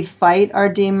more we fight our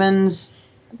demons,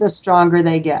 the stronger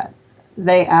they get.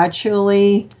 They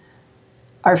actually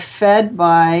are fed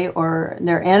by, or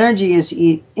their energy is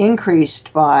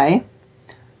increased by,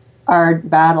 our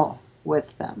battle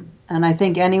with them. And I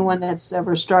think anyone that's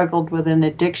ever struggled with an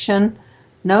addiction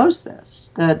knows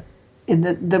this, that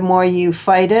the more you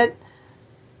fight it,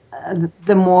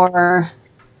 the more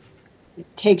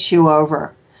it takes you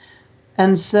over.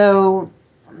 And so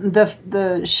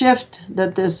the shift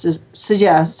that this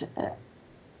suggests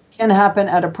can happen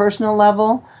at a personal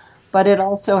level, but it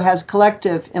also has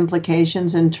collective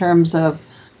implications in terms of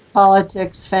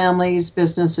politics, families,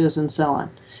 businesses, and so on.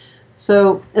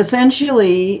 So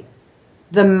essentially,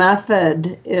 the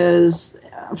method is,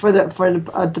 at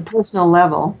the personal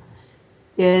level,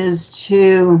 is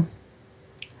to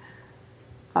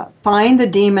find the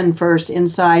demon first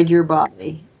inside your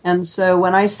body. And so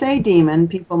when I say demon,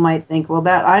 people might think, well,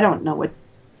 that I don't know what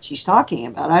she's talking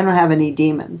about. I don't have any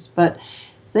demons. But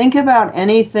think about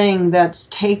anything that's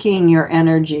taking your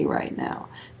energy right now.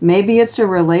 Maybe it's a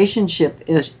relationship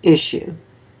issue.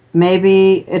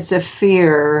 Maybe it's a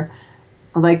fear,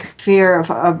 like fear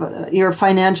of your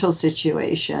financial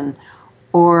situation.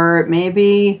 Or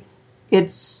maybe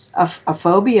it's a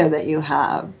phobia that you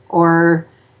have. Or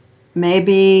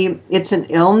maybe it's an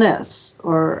illness,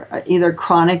 or either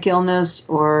chronic illness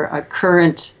or a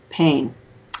current pain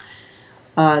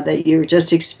that you're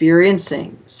just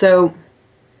experiencing. So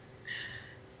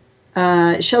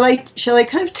shall I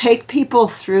kind of take people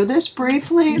through this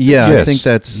briefly? Yeah, Yes. I think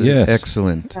that's Yes.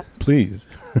 excellent. Please.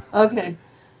 Okay.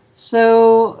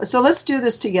 So let's do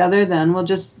this together then. We'll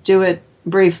just do it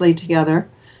briefly together.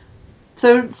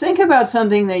 So think about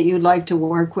something that you'd like to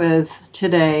work with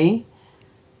today.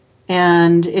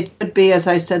 And it could be, as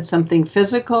I said, something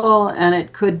physical, and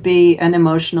it could be an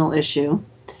emotional issue.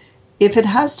 If it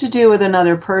has to do with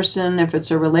another person, if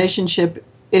it's a relationship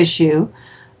issue,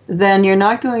 then you're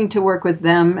not going to work with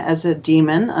them as a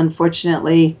demon.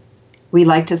 Unfortunately, we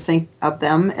like to think of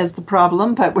them as the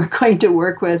problem, but we're going to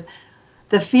work with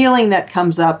the feeling that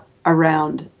comes up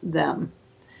around them.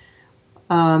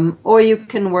 Or you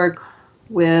can work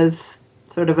with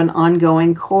sort of an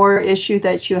ongoing core issue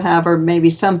that you have, or maybe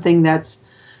something that's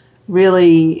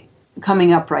really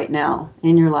coming up right now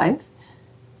in your life.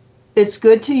 It's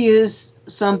good to use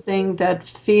something that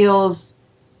feels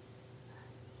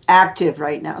active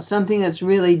right now, something that's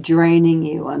really draining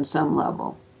you on some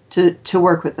level to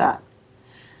work with that.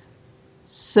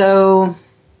 So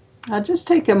I'll just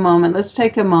take a moment. Let's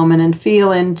take a moment and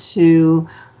feel into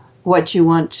what you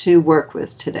want to work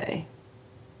with today.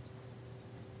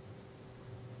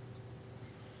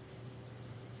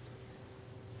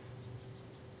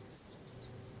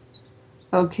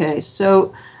 Okay,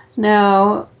 so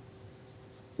now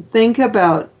think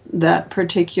about that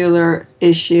particular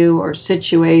issue or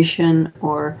situation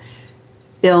or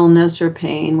illness or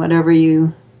pain, whatever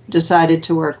you decided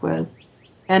to work with.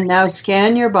 And now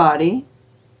scan your body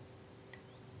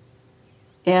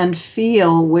and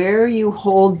feel where you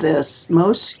hold this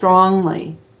most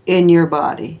strongly in your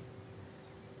body.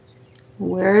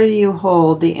 Where do you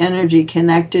hold the energy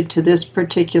connected to this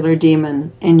particular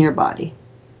demon in your body?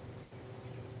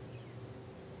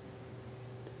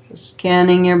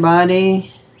 Scanning your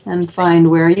body and find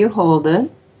where you hold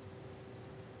it.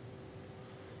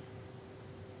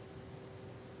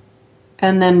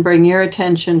 And then bring your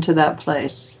attention to that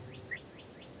place.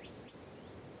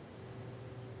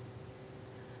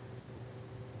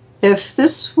 If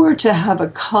this were to have a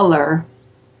color,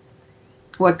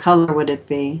 what color would it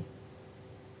be?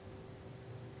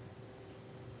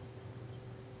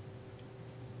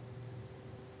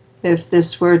 If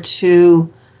this were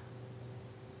to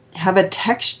have a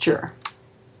texture,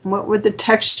 what would the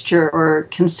texture or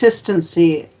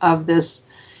consistency of this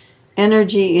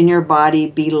energy in your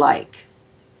body be like?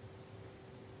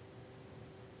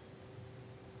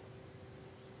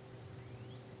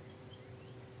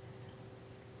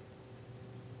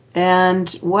 And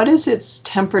what is its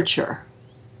temperature?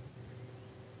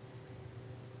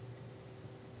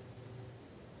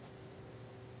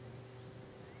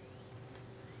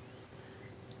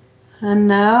 And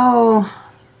now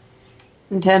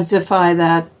intensify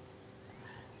that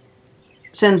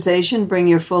sensation. Bring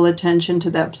your full attention to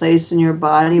that place in your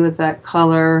body with that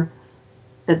color,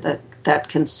 that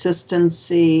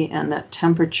consistency, and that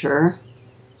temperature.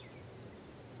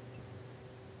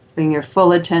 Bring your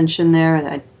full attention there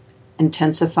and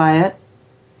intensify it.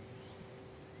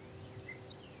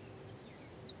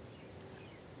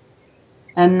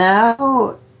 And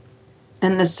now,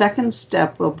 in the second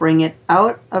step, we'll bring it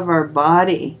out of our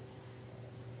body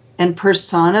and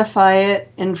personify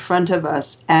it in front of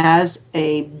us as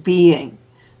a being.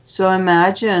 So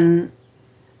imagine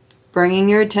bringing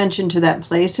your attention to that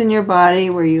place in your body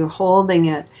where you're holding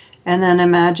it, and then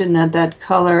imagine that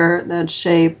color, that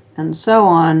shape, and so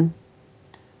on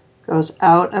goes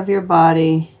out of your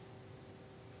body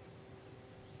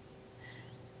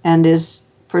and is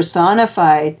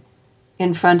personified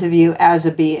in front of you as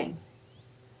a being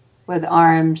with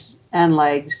arms and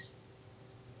legs,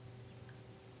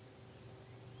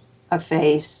 a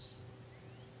face,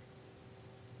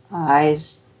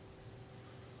 eyes.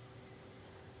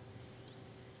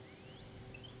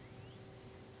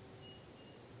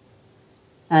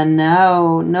 And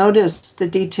now notice the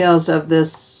details of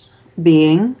this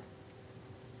being.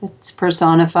 It's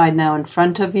personified now in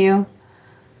front of you.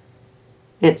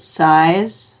 Its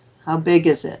size, how big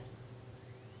is it?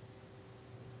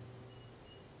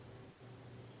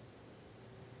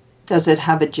 Does it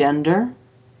have a gender?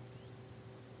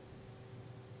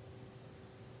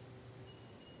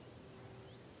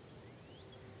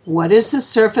 What is the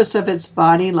surface of its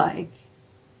body like?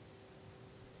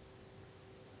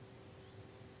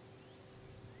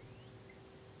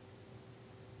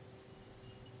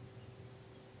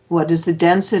 What is the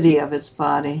density of its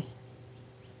body?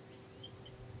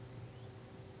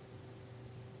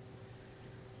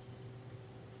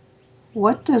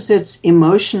 What does its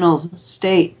emotional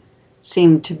state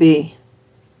seem to be?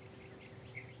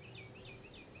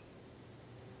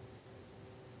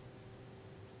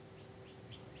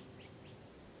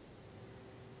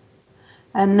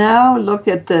 And now look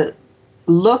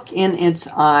in its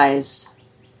eyes.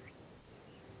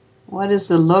 What is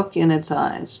the look in its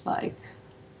eyes like?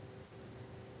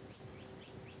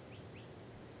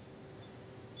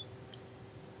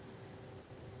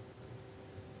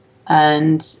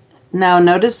 And now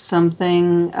notice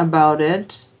something about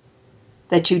it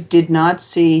that you did not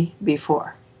see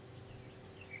before.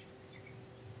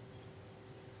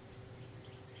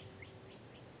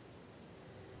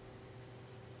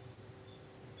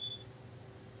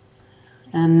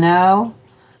 And now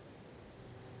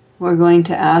we're going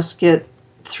to ask it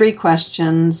 3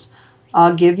 questions.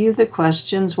 I'll give you the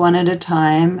questions one at a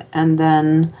time, and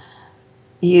then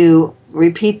you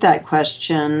repeat that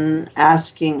question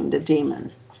asking the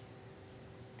demon.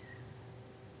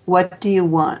 What do you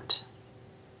want?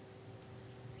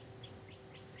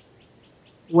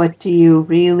 What do you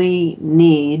really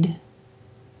need?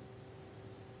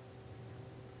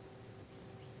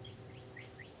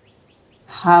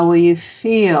 How will you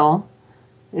feel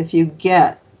if you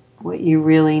get what you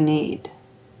really need?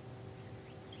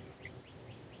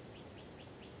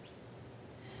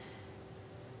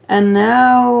 And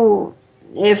now,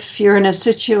 if you're in a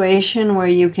situation where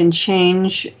you can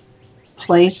change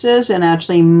places and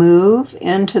actually move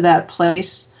into that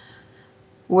place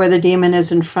where the demon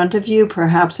is in front of you,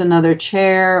 perhaps another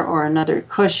chair or another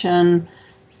cushion,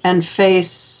 and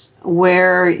face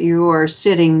where you are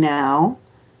sitting now,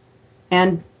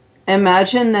 and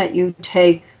imagine that you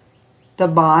take the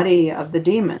body of the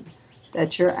demon,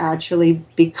 that you're actually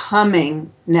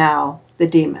becoming now the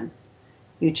demon.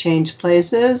 You change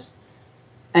places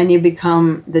and you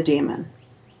become the demon.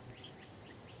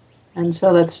 And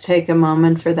so let's take a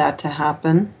moment for that to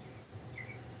happen.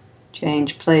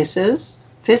 Change places,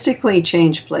 physically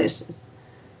change places.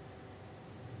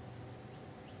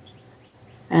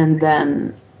 And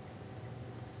then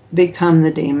become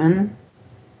the demon.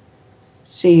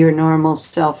 See your normal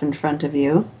self in front of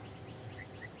you.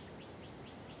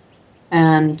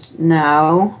 And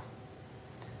now,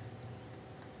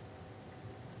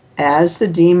 as the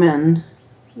demon,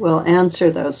 will answer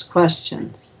those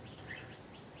questions.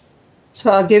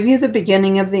 So I'll give you the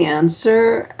beginning of the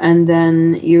answer, and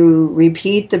then you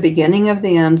repeat the beginning of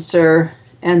the answer,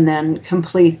 and then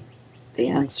complete the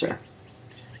answer.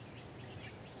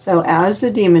 So as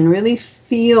the demon, really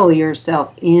feel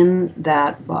yourself in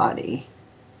that body.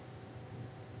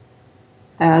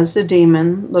 As the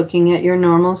demon, looking at your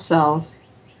normal self,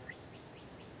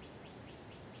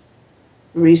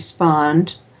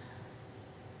 respond,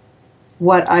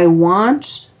 what I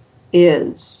want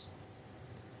is,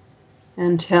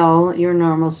 and tell your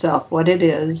normal self what it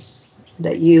is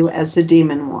that you as the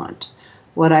demon want.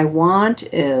 What I want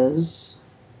is,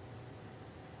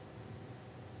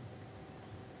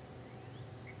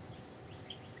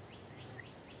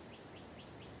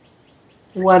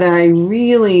 what I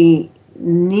really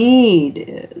need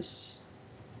is,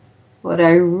 what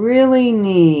I really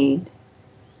need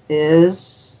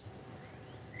is,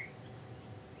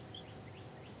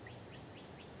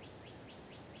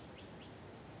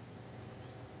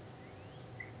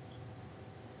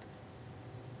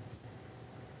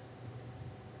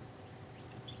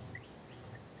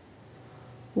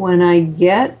 when I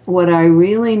get what I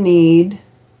really need,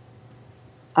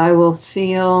 I will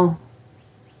feel,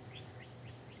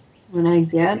 when I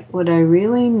get what I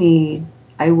really need,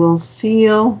 I will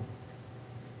feel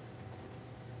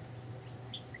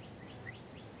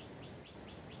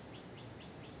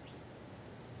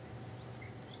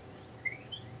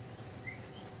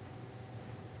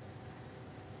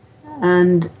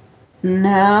and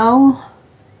now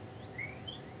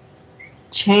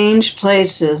change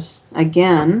places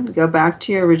again. Go back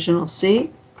to your original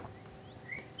seat.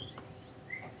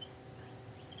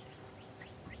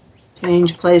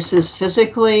 Change places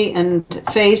physically and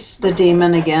face the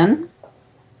demon again.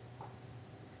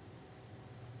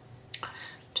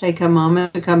 Take a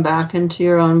moment to come back into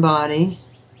your own body,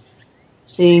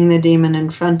 seeing the demon in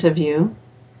front of you.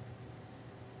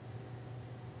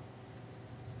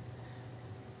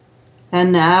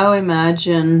 And now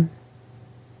imagine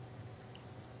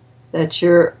that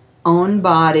your own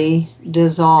body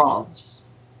dissolves.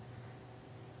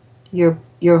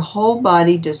 Your whole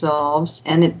body dissolves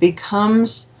and it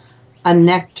becomes a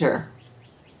nectar,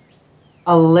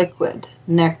 a liquid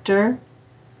nectar.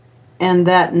 And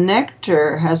that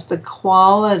nectar has the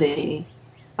quality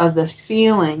of the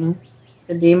feeling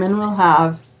the demon will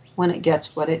have when it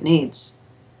gets what it needs.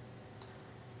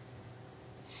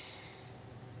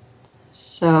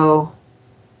 So,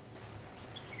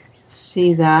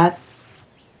 see that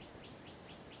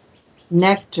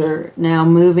nectar now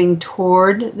moving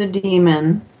toward the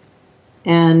demon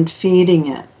and feeding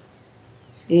it.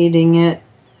 Feeding it.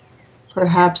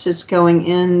 Perhaps it's going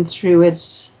in through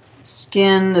its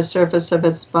skin, the surface of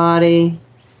its body,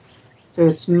 through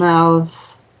its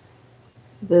mouth,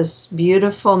 this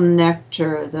beautiful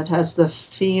nectar that has the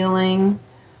feeling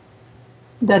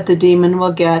that the demon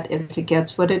will get if it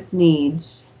gets what it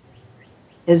needs,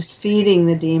 is feeding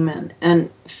the demon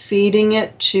and feeding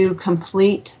it to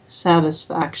complete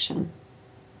satisfaction.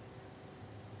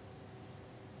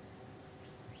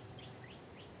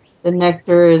 The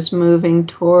nectar is moving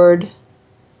toward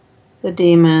the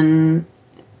demon.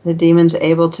 The demon's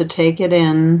able to take it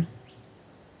in,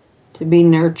 to be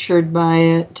nurtured by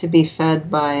it, to be fed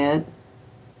by it.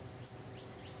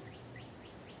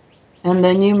 And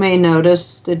then you may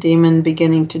notice the demon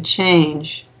beginning to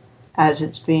change as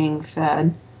it's being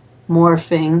fed,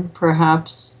 morphing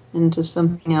perhaps into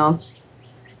something else.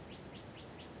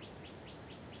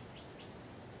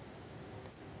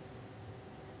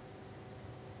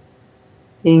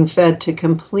 Being fed to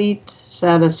complete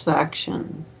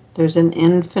satisfaction. There's an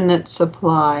infinite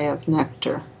supply of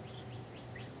nectar.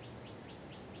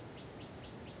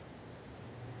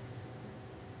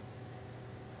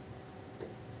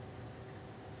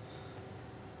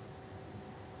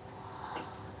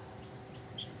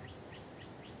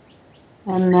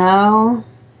 And now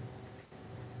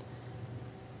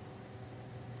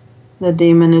the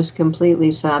demon is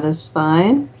completely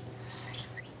satisfied.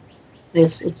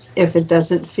 If it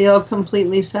doesn't feel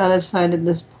completely satisfied at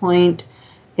this point,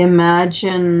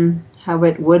 imagine how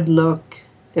it would look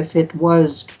if it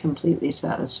was completely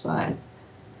satisfied.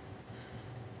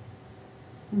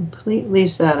 Completely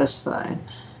satisfied.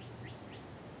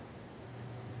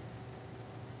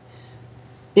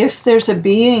 If there's a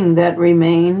being that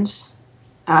remains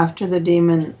after the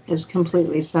demon is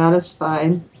completely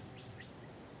satisfied,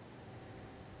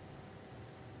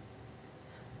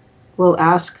 we'll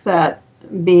ask that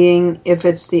being if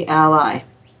it's the ally.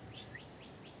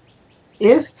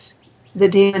 If the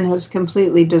demon has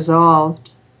completely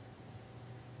dissolved,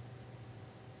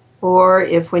 or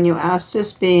if when you ask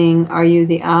this being, are you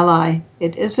the ally,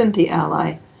 it isn't the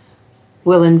ally,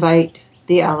 we'll invite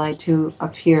the ally to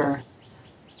appear.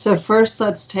 So first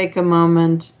let's take a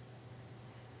moment.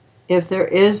 If there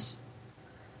is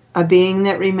a being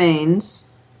that remains,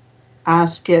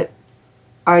 ask it,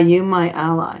 are you my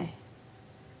ally?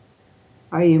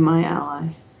 Are you my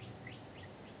ally?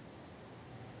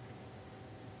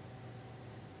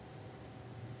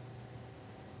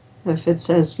 If it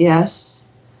says yes,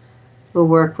 we'll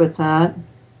work with that.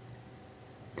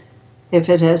 If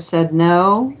it has said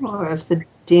no, or if the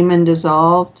demon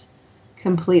dissolved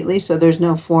completely, so there's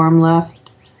no form left,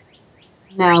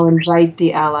 now invite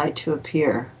the ally to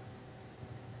appear.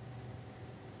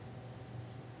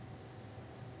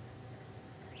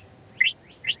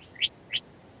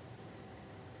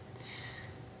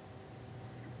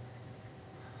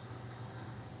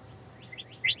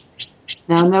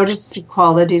 Now notice the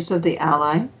qualities of the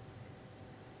ally,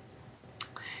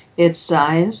 its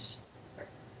size,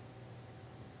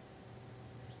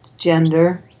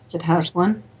 gender, if it has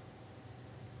one,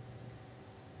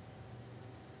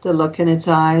 the look in its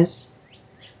eyes.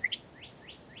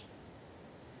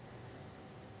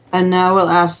 And now we'll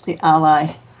ask the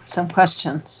ally some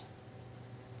questions.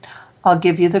 I'll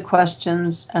give you the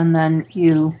questions and then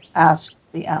you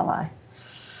ask the ally.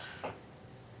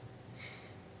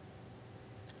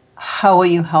 How will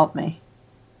you help me?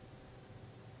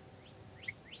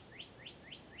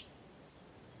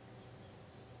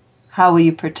 How will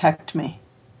you protect me?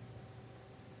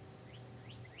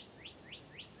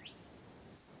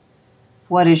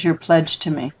 What is your pledge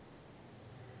to me?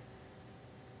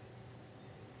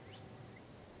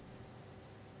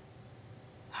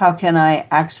 How can I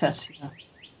access you?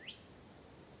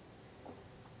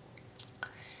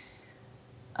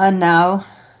 And now,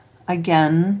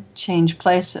 again, change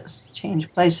places.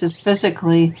 Change places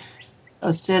physically.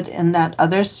 Go sit in that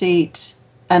other seat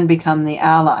and become the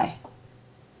ally.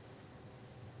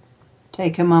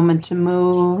 Take a moment to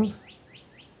move,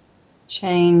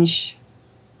 change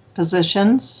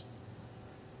positions,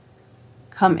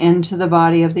 come into the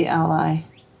body of the ally,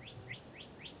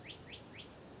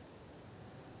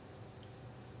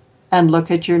 and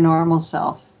look at your normal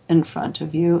self in front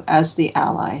of you as the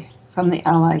ally, from the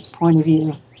ally's point of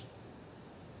view.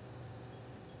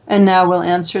 And now we'll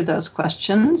answer those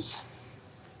questions.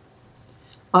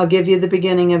 I'll give you the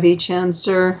beginning of each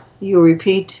answer. You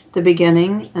repeat the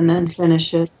beginning and then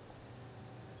finish it.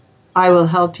 I will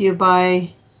help you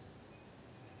by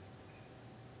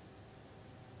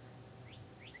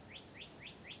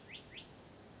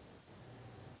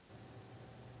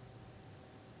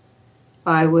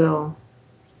I will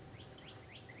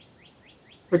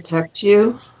protect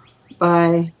you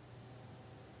by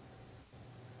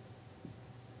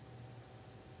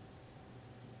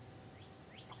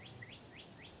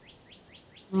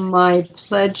My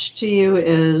pledge to you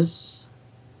is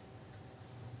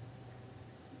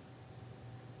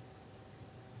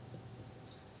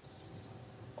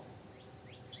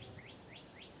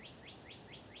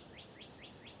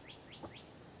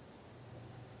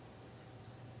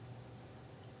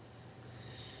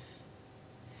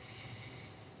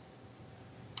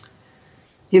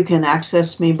you can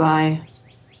access me by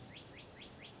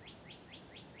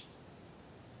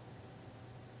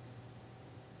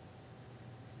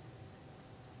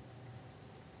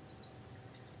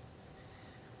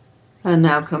and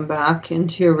now come back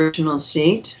into your original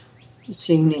seat,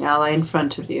 seeing the ally in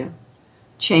front of you.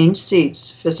 Change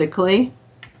seats physically.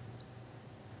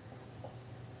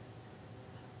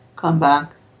 Come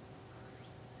back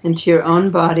into your own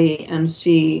body and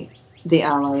see the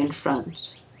ally in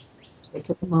front. Take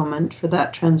a moment for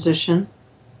that transition.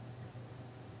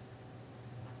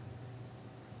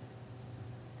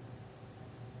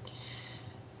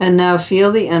 And now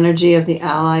feel the energy of the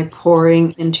ally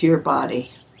pouring into your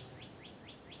body.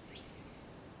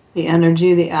 The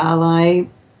energy of the ally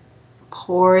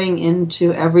pouring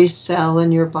into every cell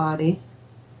in your body.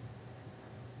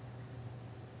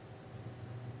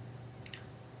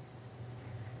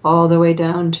 All the way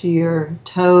down to your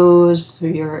toes,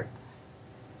 through your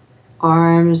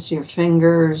arms, your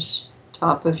fingers,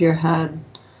 top of your head,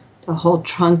 the whole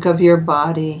trunk of your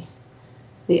body.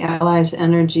 The ally's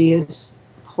energy is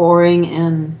pouring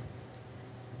in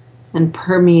and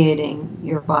permeating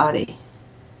your body.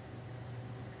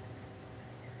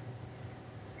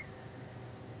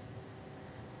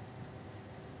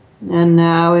 And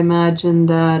now imagine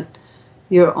that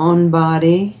your own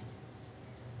body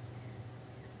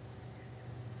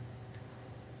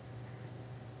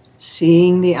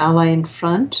seeing the ally in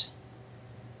front,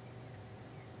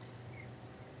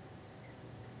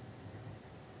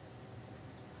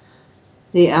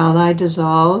 the ally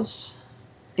dissolves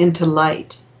into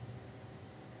light.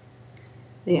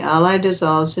 The ally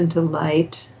dissolves into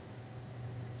light.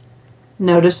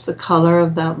 Notice the color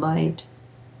of that light.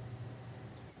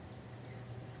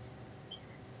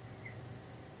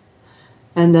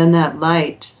 And then that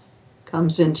light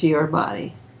comes into your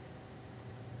body.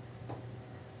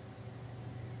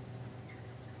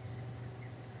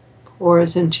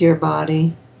 Pours into your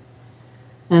body.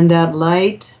 And that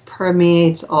light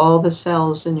permeates all the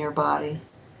cells in your body.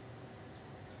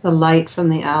 The light from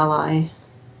the ally,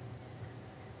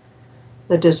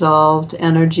 the dissolved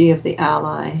energy of the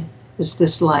ally is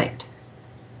this light.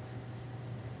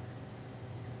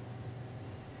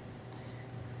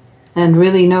 And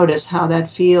really notice how that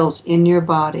feels in your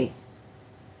body.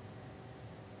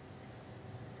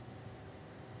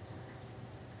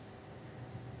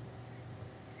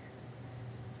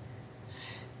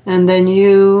 And then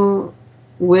you,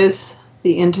 with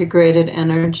the integrated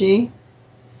energy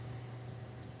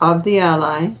of the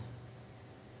ally,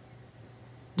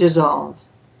 dissolve.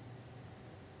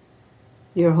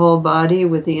 Your whole body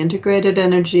with the integrated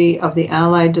energy of the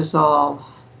ally dissolve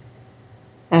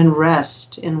and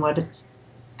rest in what is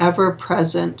ever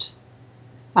present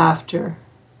after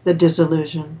the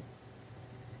dissolution.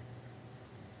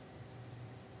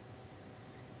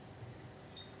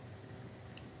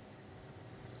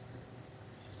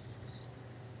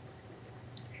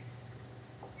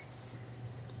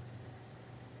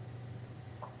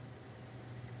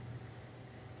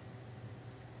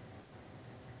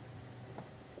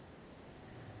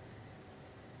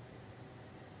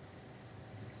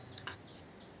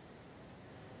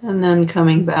 And then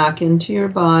coming back into your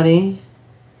body,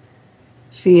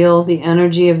 feel the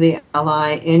energy of the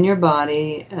ally in your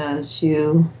body as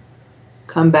you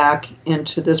come back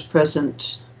into this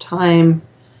present time.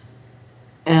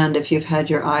 And if you've had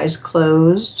your eyes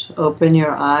closed, open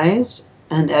your eyes.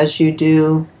 And as you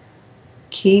do,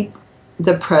 keep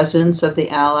the presence of the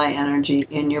ally energy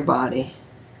in your body.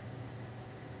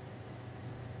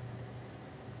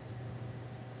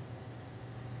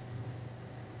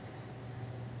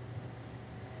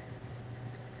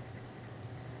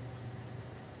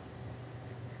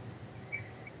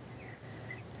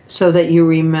 So that you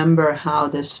remember how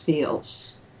this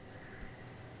feels.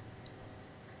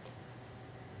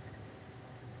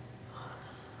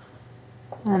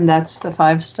 And that's the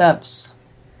 5 steps.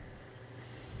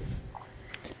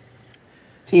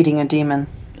 Feeding a demon.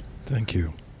 Thank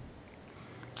you.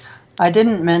 I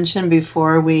didn't mention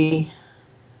before we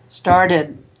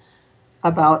started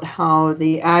about how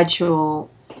the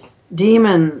actual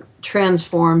demon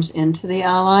transforms into the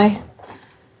ally.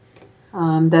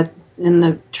 That in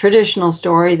the traditional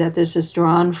story that this is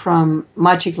drawn from,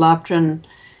 Machiglaptrin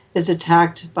is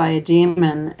attacked by a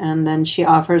demon, and then she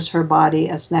offers her body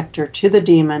as nectar to the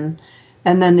demon,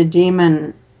 And then the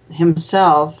demon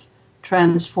himself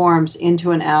transforms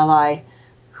into an ally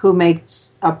who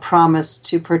makes a promise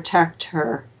to protect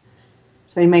her.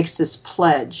 So he makes this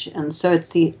pledge. And so it's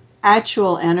the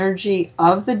actual energy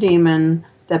of the demon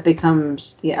that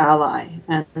becomes the ally.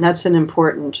 And that's an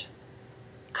important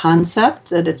concept,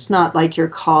 that it's not like you're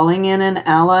calling in an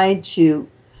ally to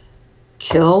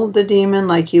kill the demon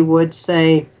like you would,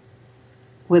 say,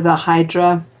 with a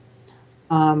hydra,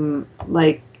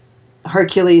 like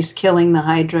Hercules killing the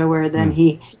hydra, where then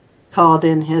he called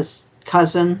in his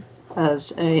cousin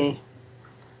as an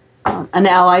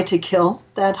ally to kill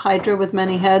that hydra with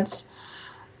many heads.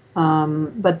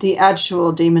 But the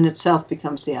actual demon itself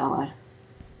becomes the ally.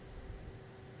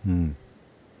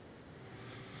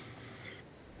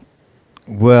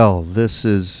 Well, this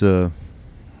is a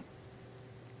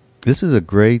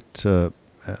great.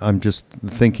 I'm just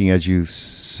thinking as you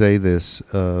say this,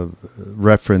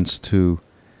 reference to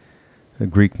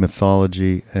Greek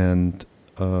mythology, and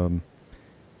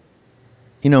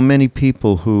many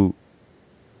people who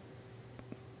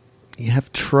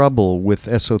have trouble with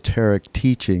esoteric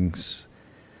teachings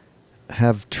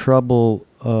have trouble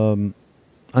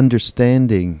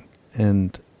understanding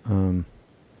and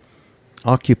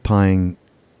occupying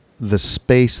the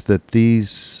space that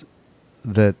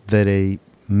a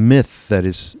myth that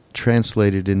is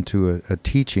translated into a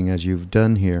teaching, as you've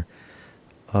done here,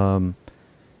 can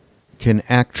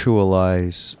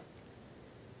actualize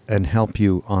and help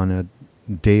you on a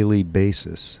daily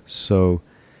basis. So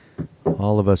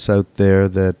all of us out there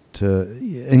that,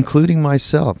 including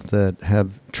myself, that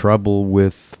have trouble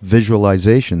with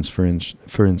visualizations,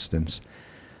 for instance,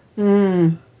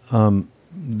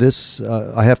 this,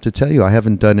 I have to tell you, I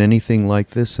haven't done anything like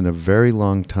this in a very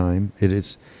long time.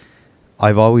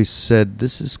 I've always said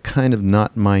this is kind of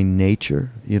not my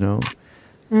nature,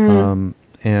 and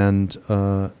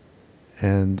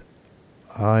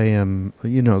I am,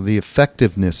 the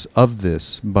effectiveness of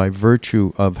this by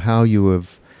virtue of how you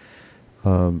have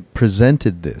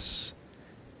presented this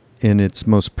in its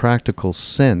most practical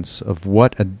sense of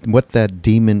what that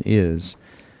demon is,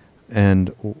 and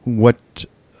what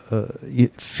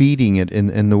feeding it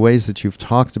in the ways that you've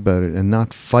talked about it, and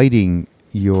not fighting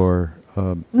your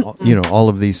all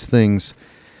of these things.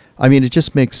 I mean, it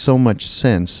just makes so much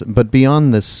sense. But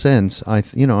beyond the sense,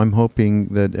 I'm hoping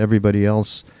that everybody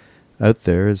else out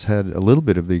there has had a little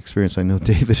bit of the experience I know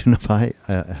David and I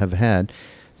have had.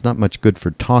 It's not much good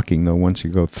for talking, though, once you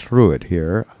go through it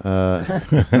here.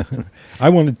 I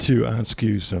wanted to ask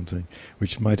you something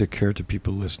which might occur to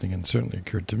people listening, and certainly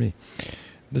occurred to me.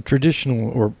 The traditional,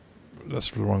 or that's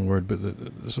the wrong word, but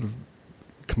the sort of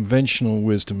conventional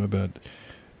wisdom about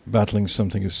battling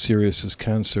something as serious as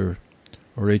cancer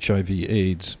or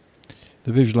HIV/AIDS,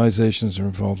 the visualizations are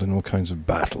involved in all kinds of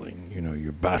battling.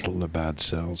 You battle the bad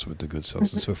cells with the good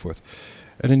cells and so forth.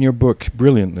 And in your book,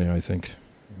 brilliantly, I think,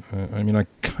 I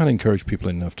can't encourage people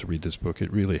enough to read this book.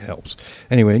 It really helps.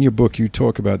 Anyway, in your book, you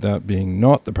talk about that being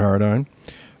not the paradigm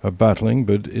of battling,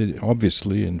 but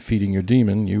obviously in feeding your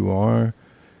demon, you are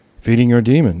feeding your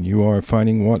demon. You are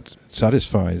finding what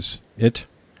satisfies it.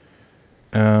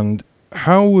 And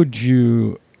how would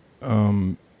you,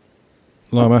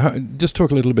 Lama, just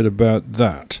talk a little bit about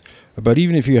that, about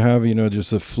even if you have,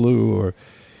 just a flu or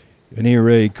an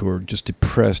earache or just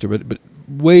depressed, but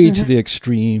way to the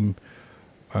extreme.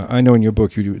 I know in your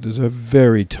book there's a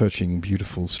very touching,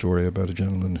 beautiful story about a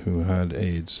gentleman who had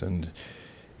AIDS and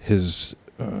his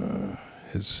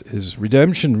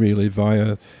redemption really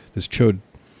via this Chode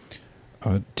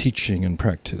teaching and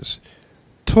practice.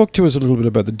 Talk to us a little bit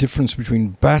about the difference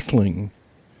between battling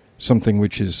something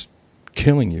which is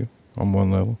killing you on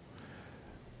one level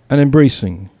and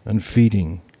embracing and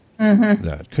feeding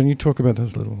that. Can you talk about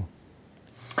that a little?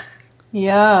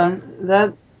 Yeah,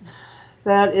 that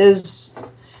is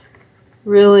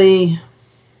really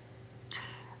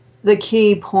the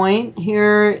key point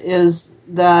here, is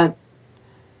that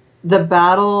the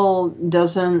battle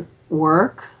doesn't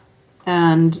work,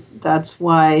 and that's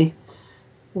why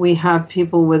we have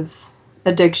people with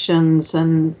addictions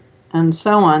and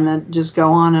so on that just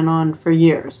go on and on for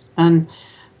years. And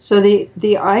so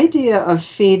the idea of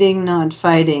feeding, not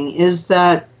fighting, is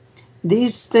that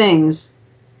these things,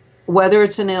 whether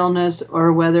it's an illness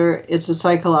or whether it's a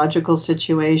psychological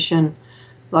situation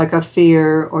like a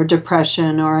fear or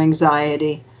depression or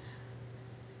anxiety,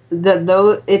 that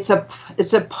though it's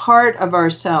a part of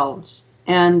ourselves,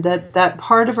 and that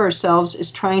part of ourselves is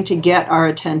trying to get our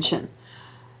attention.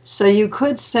 So you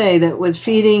could say that with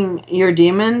feeding your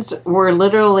demons, we're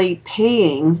literally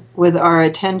paying with our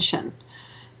attention.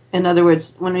 In other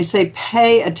words, when we say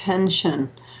pay attention,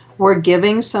 we're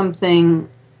giving something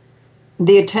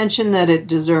the attention that it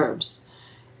deserves.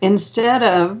 Instead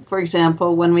of, for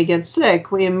example, when we get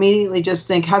sick, we immediately just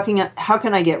think, how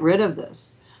can I get rid of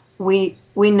this? We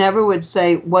never would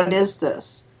say, what is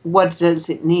this? What does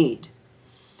it need?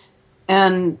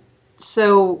 And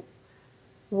so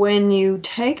when you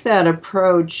take that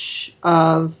approach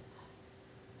of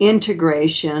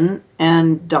integration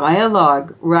and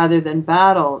dialogue rather than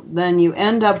battle, then you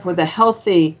end up with a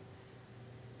healthy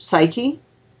psyche,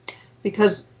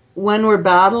 because when we're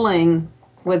battling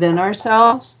within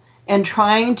ourselves and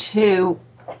trying to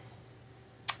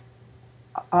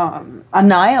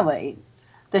annihilate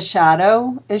the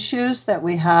shadow issues that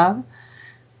we have,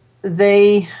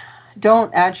 they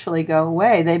don't actually go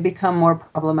away. They become more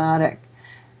problematic.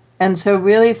 And so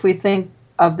really, if we think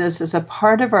of this as a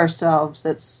part of ourselves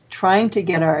that's trying to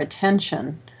get our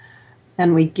attention,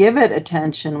 and we give it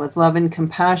attention with love and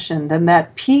compassion, then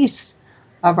that piece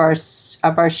of our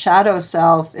shadow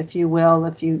self, if you will,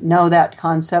 if you know that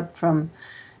concept from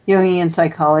Jungian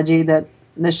psychology, that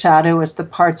the shadow is the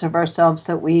parts of ourselves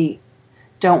that we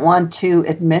don't want to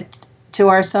admit to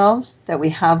ourselves, that we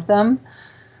have them.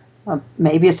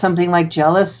 Maybe it's something like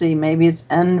jealousy, maybe it's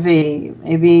envy,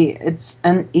 maybe it's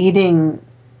an eating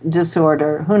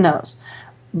disorder, who knows.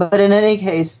 But in any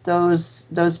case,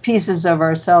 those pieces of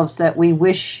ourselves that we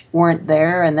wish weren't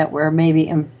there and that we're maybe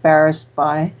embarrassed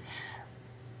by,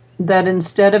 that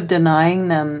instead of denying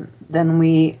them, then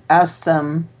we ask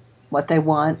them what they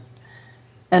want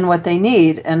and what they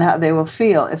need and how they will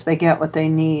feel if they get what they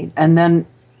need. And then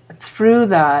through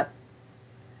that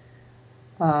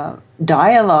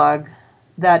dialogue,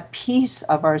 that piece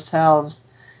of ourselves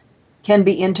can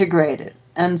be integrated.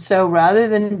 And so rather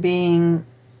than being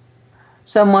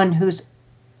someone who's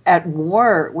at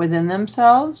war within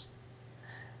themselves,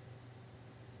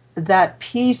 that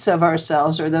piece of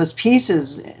ourselves, or those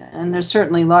pieces, and there's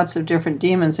certainly lots of different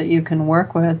demons that you can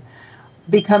work with,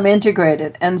 become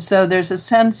integrated. And so there's a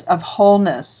sense of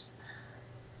wholeness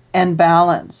and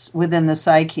balance within the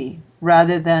psyche,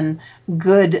 rather than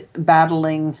good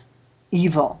battling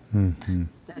evil. Mm-hmm.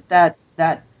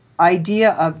 That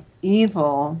idea of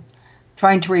evil,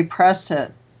 trying to repress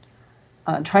it,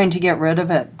 trying to get rid of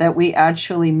it, that we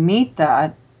actually meet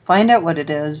that, find out what it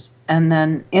is, and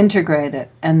then integrate it,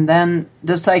 and then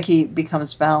the psyche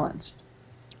becomes balanced.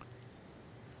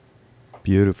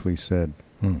 Beautifully said.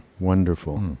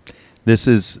 Wonderful. This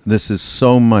is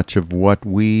so much of what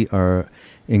we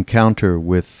encounter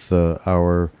with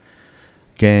our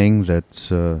gang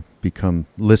that's become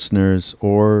listeners,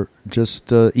 or just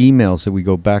emails that we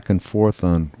go back and forth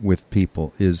on with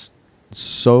people, is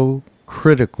so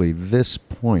critically this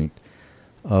point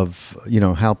of,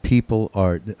 how people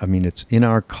are. I mean, it's in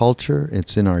our culture,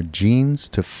 it's in our genes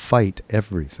to fight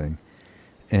everything.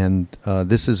 And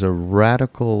this is a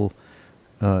radical,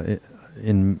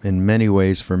 in many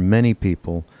ways for many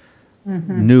people,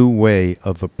 new way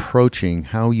of approaching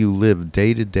how you live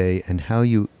day to day and how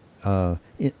you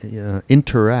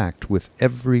interact with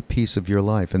every piece of your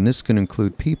life. And this can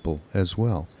include people as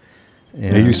well.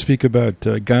 And you speak about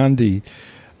Gandhi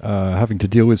having to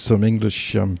deal with some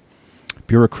English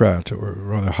bureaucrat, or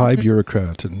rather high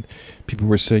bureaucrat, and people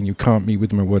were saying you can't meet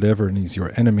with him or whatever, and he's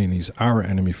your enemy, and he's our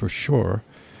enemy for sure.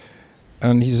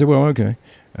 And he said, well, okay.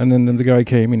 And then the guy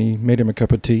came and he made him a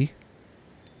cup of tea.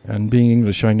 And being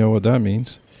English, I know what that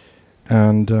means.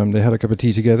 And they had a cup of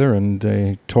tea together and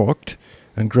they talked,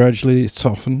 and gradually it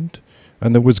softened.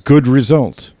 And there was good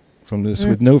result from this,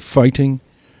 with no fighting,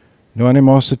 no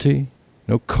animosity,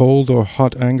 no cold or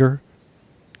hot anger,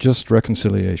 just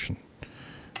reconciliation.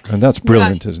 And that's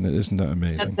brilliant, isn't it? Isn't that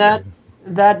amazing?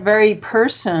 That very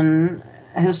person,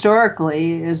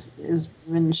 historically, is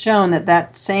been shown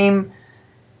that same.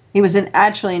 He was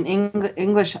actually an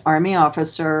English army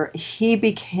officer. He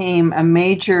became a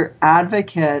major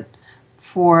advocate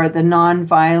for the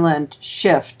nonviolent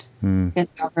shift in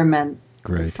government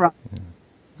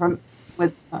from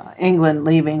England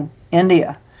leaving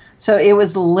India. So it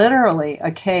was literally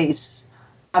a case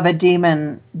of a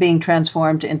demon being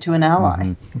transformed into an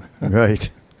ally. Right.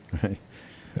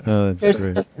 Oh,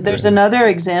 there's another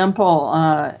example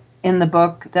in the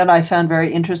book that I found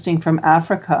very interesting from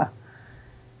Africa,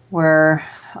 where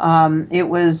it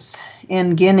was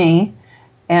in Guinea,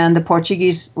 and the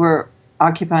Portuguese were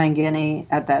occupying Guinea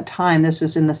at that time. This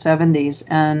was in the 70s,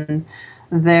 and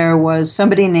there was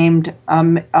somebody named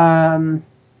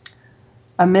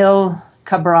Emil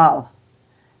Cabral,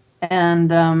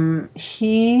 and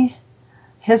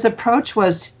his approach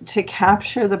was to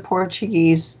capture the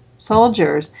Portuguese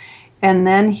soldiers, and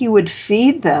then he would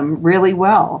feed them really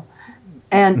well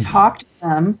and talk to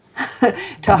them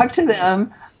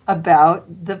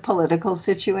about the political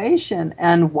situation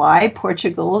and why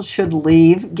Portugal should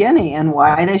leave Guinea and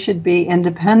why they should be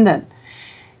independent.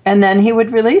 And then he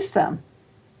would release them.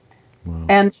 Wow.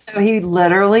 And so he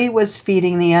literally was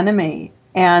feeding the enemy.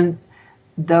 And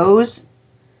those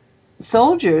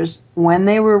soldiers, when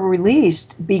they were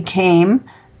released, became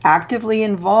actively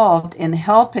involved in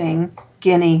helping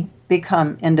Guinea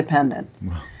become independent.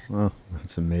 Wow. Well,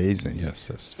 that's amazing. Yes,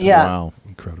 that's Wow.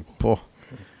 incredible.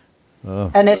 Oh.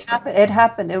 And it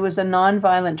happened. It was a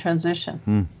nonviolent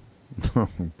transition. Oh,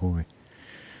 boy.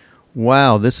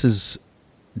 Wow, this is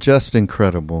just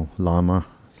incredible, Lama.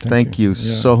 Thank you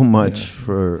so much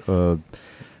for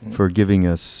giving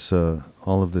us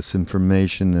all of this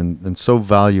information and so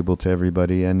valuable to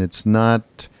everybody. And it's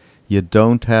not, you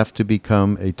don't have to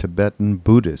become a Tibetan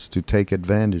Buddhist to take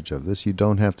advantage of this. You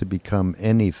don't have to become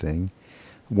anything.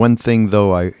 One thing,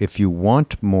 though, if you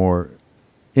want more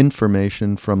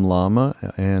information from Lama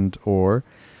and or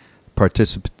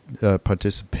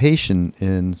participation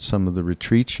in some of the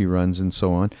retreats she runs and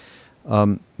so on,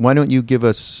 why don't you give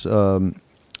us our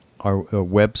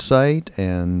website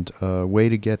and a way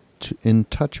to get in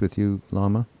touch with you,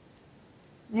 Lama?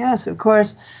 Yes, of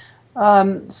course.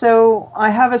 So I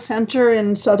have a center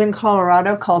in southern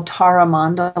Colorado called Tara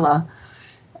Mandala,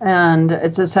 and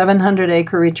it's a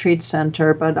 700-acre retreat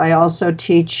center, but I also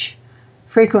teach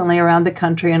frequently around the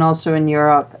country and also in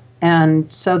Europe.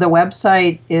 And so the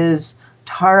website is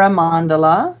Tara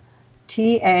Mandala,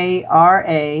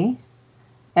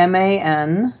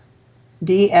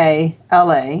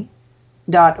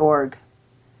 TARAMANDALA.org.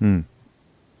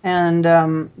 And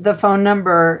the phone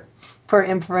number for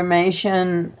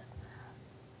information,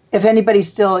 if anybody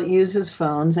still uses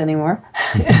phones anymore,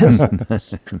 is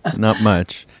not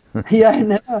much. Yeah, I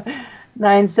know.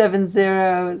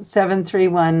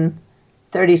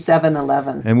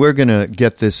 970-731-3711. And we're going to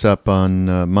get this up on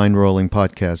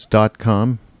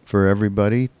mindrollingpodcast.com for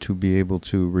everybody to be able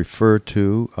to refer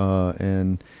to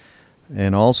and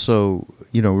also,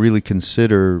 really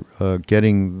consider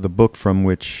getting the book from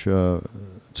which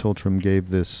Tsultrim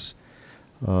gave this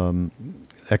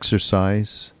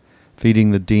exercise,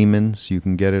 Feeding the Demons. You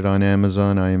can get it on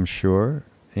Amazon, I am sure.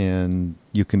 And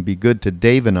you can be good to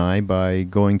Dave and I by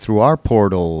going through our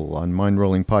portal on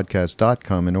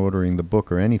mindrollingpodcast.com and ordering the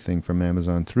book or anything from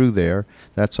Amazon through there.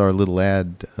 That's our little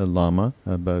ad, Lama,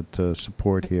 about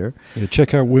support here. Yeah,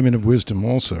 check out Women of Wisdom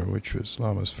also, which was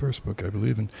Lama's first book, I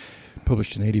believe, and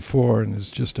published in '84, and is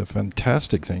just a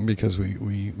fantastic thing because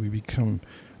we become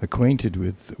acquainted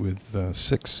with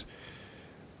 6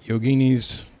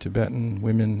 yoginis, Tibetan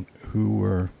women who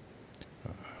were,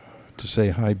 to say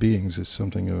high beings is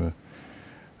something of a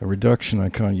reduction. I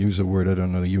can't use a word. I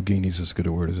don't know. Yogini is as good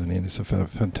a word as any. It's a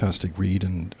fantastic read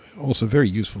and also very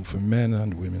useful for men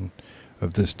and women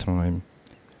of this time.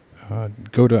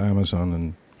 Go to Amazon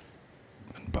and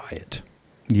buy it.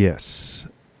 Yes.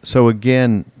 So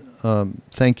again,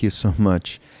 thank you so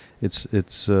much.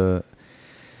 It's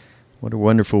what a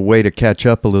wonderful way to catch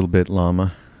up a little bit,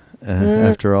 Lama.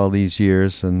 After all these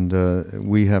years, and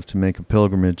we have to make a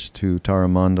pilgrimage to Tara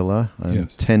Mandala. I'm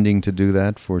intending to do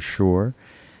that for sure,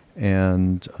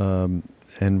 and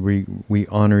we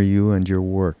honor you and your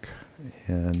work,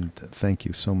 and thank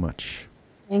you so much.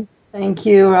 Thank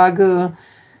you, Raghu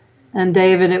and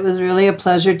David. It was really a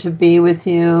pleasure to be with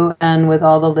you and with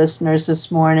all the listeners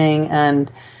this morning,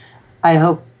 and I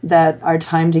hope that our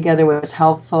time together was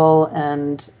helpful,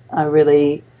 and I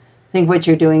really think what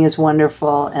you're doing is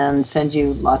wonderful and send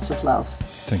you lots of love.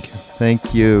 Thank you.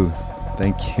 Thank you.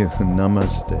 Thank you.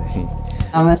 Namaste.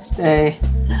 Namaste.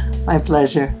 My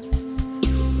pleasure.